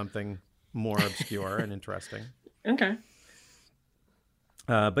you'll pick something more obscure and interesting. Okay.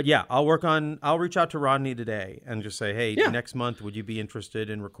 But yeah, I'll reach out to Rodney today and just say, hey, next month, would you be interested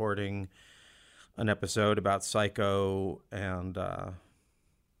in recording an episode about Psycho? And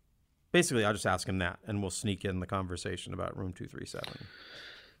basically, I'll just ask him that, and we'll sneak in the conversation about Room 237.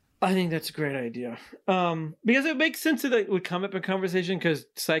 I think that's a great idea. Because it makes sense that it would come up in conversation, because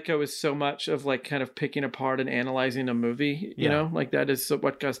Psycho is so much of kind of picking apart and analyzing a movie, you know, that is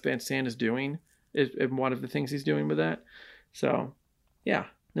what Gus Van Sant is doing, and one of the things he's doing with that. So, yeah,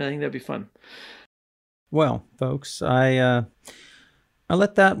 I think that'd be fun. Well, folks, I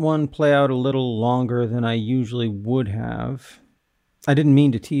let that one play out a little longer than I usually would have. I didn't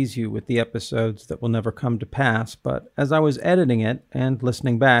mean to tease you with the episodes that will never come to pass, but as I was editing it and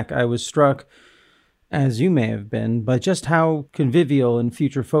listening back, I was struck, as you may have been, by just how convivial and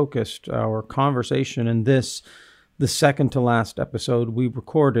future-focused our conversation in this, the second-to-last episode we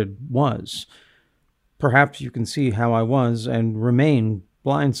recorded, was. Perhaps you can see how I was and remain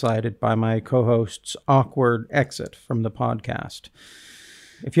blindsided by my co-host's awkward exit from the podcast.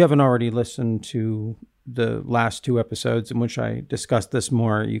 If you haven't already listened to the last two episodes in which I discussed this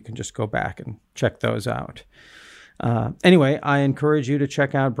more, you can just go back and check those out. Anyway, I encourage you to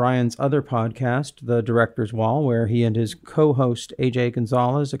check out Brian's other podcast, The Director's Wall, where he and his co-host AJ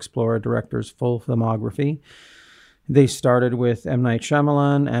Gonzalez explore a director's full filmography. They started with M. Night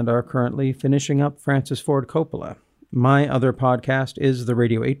Shyamalan and are currently finishing up Francis Ford Coppola. My other podcast is The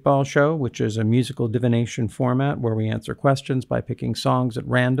Radio 8 Ball Show, which is a musical divination format where we answer questions by picking songs at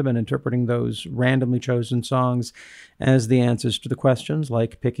random and interpreting those randomly chosen songs as the answers to the questions,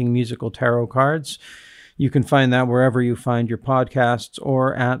 like picking musical tarot cards. You can find that wherever you find your podcasts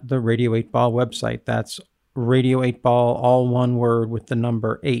or at the Radio 8 Ball website. That's Radio 8 Ball, all one word with the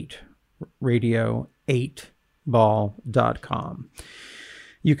number 8, radio8ball.com.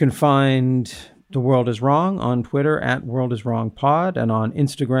 You can find The World Is Wrong on Twitter at World Is Wrong Pod, and on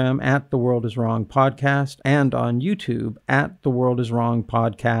Instagram at The World Is Wrong Podcast, and on YouTube at The World Is Wrong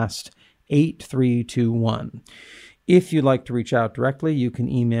Podcast 8321. If you'd like to reach out directly, you can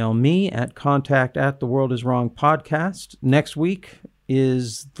email me at contact@theworldiswrongpodcast. Next week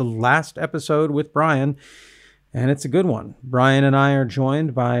is the last episode with Brian, and it's a good one. Brian and I are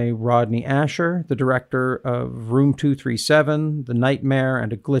joined by Rodney Asher, the director of Room 237, The Nightmare,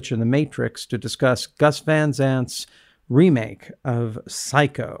 and A Glitch in the Matrix, to discuss Gus Van Sant's remake of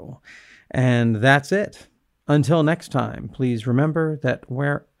Psycho. And that's it. Until next time, please remember that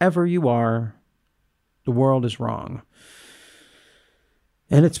wherever you are, the world is wrong.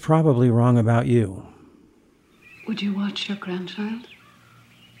 And it's probably wrong about you. Would you watch your grandchild?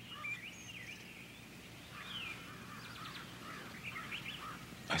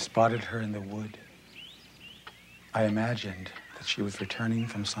 I spotted her in the wood. I imagined that she was returning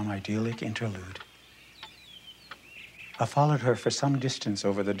from some idyllic interlude. I followed her for some distance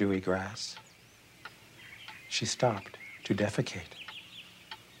over the dewy grass. She stopped to defecate.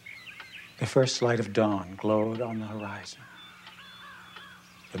 The first light of dawn glowed on the horizon.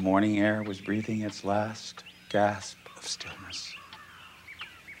 The morning air was breathing its last gasp of stillness.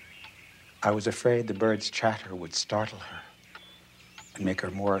 I was afraid the bird's chatter would startle her and make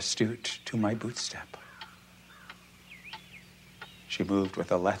her more astute to my bootstep. She moved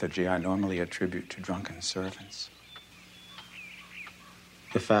with a lethargy I normally attribute to drunken servants.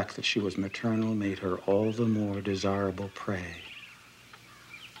 The fact that she was maternal made her all the more desirable prey.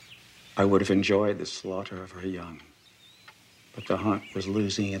 I would have enjoyed the slaughter of her young, but the hunt was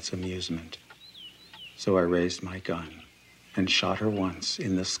losing its amusement. So I raised my gun and shot her once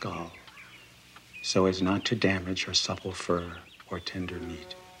in the skull, so as not to damage her supple fur or tender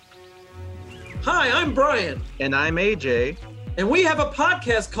meat. Hi, I'm Brian. And I'm AJ. And we have a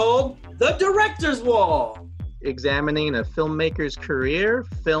podcast called The Director's Wall, examining a filmmaker's career,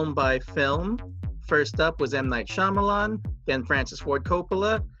 film by film. First up was M. Night Shyamalan, then Francis Ford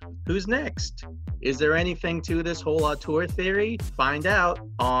Coppola. Who's next? Is there anything to this whole auteur theory? Find out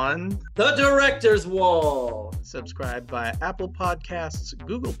on The Director's Wall. Subscribe via Apple Podcasts,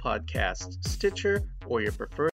 Google Podcasts, Stitcher, or your preferred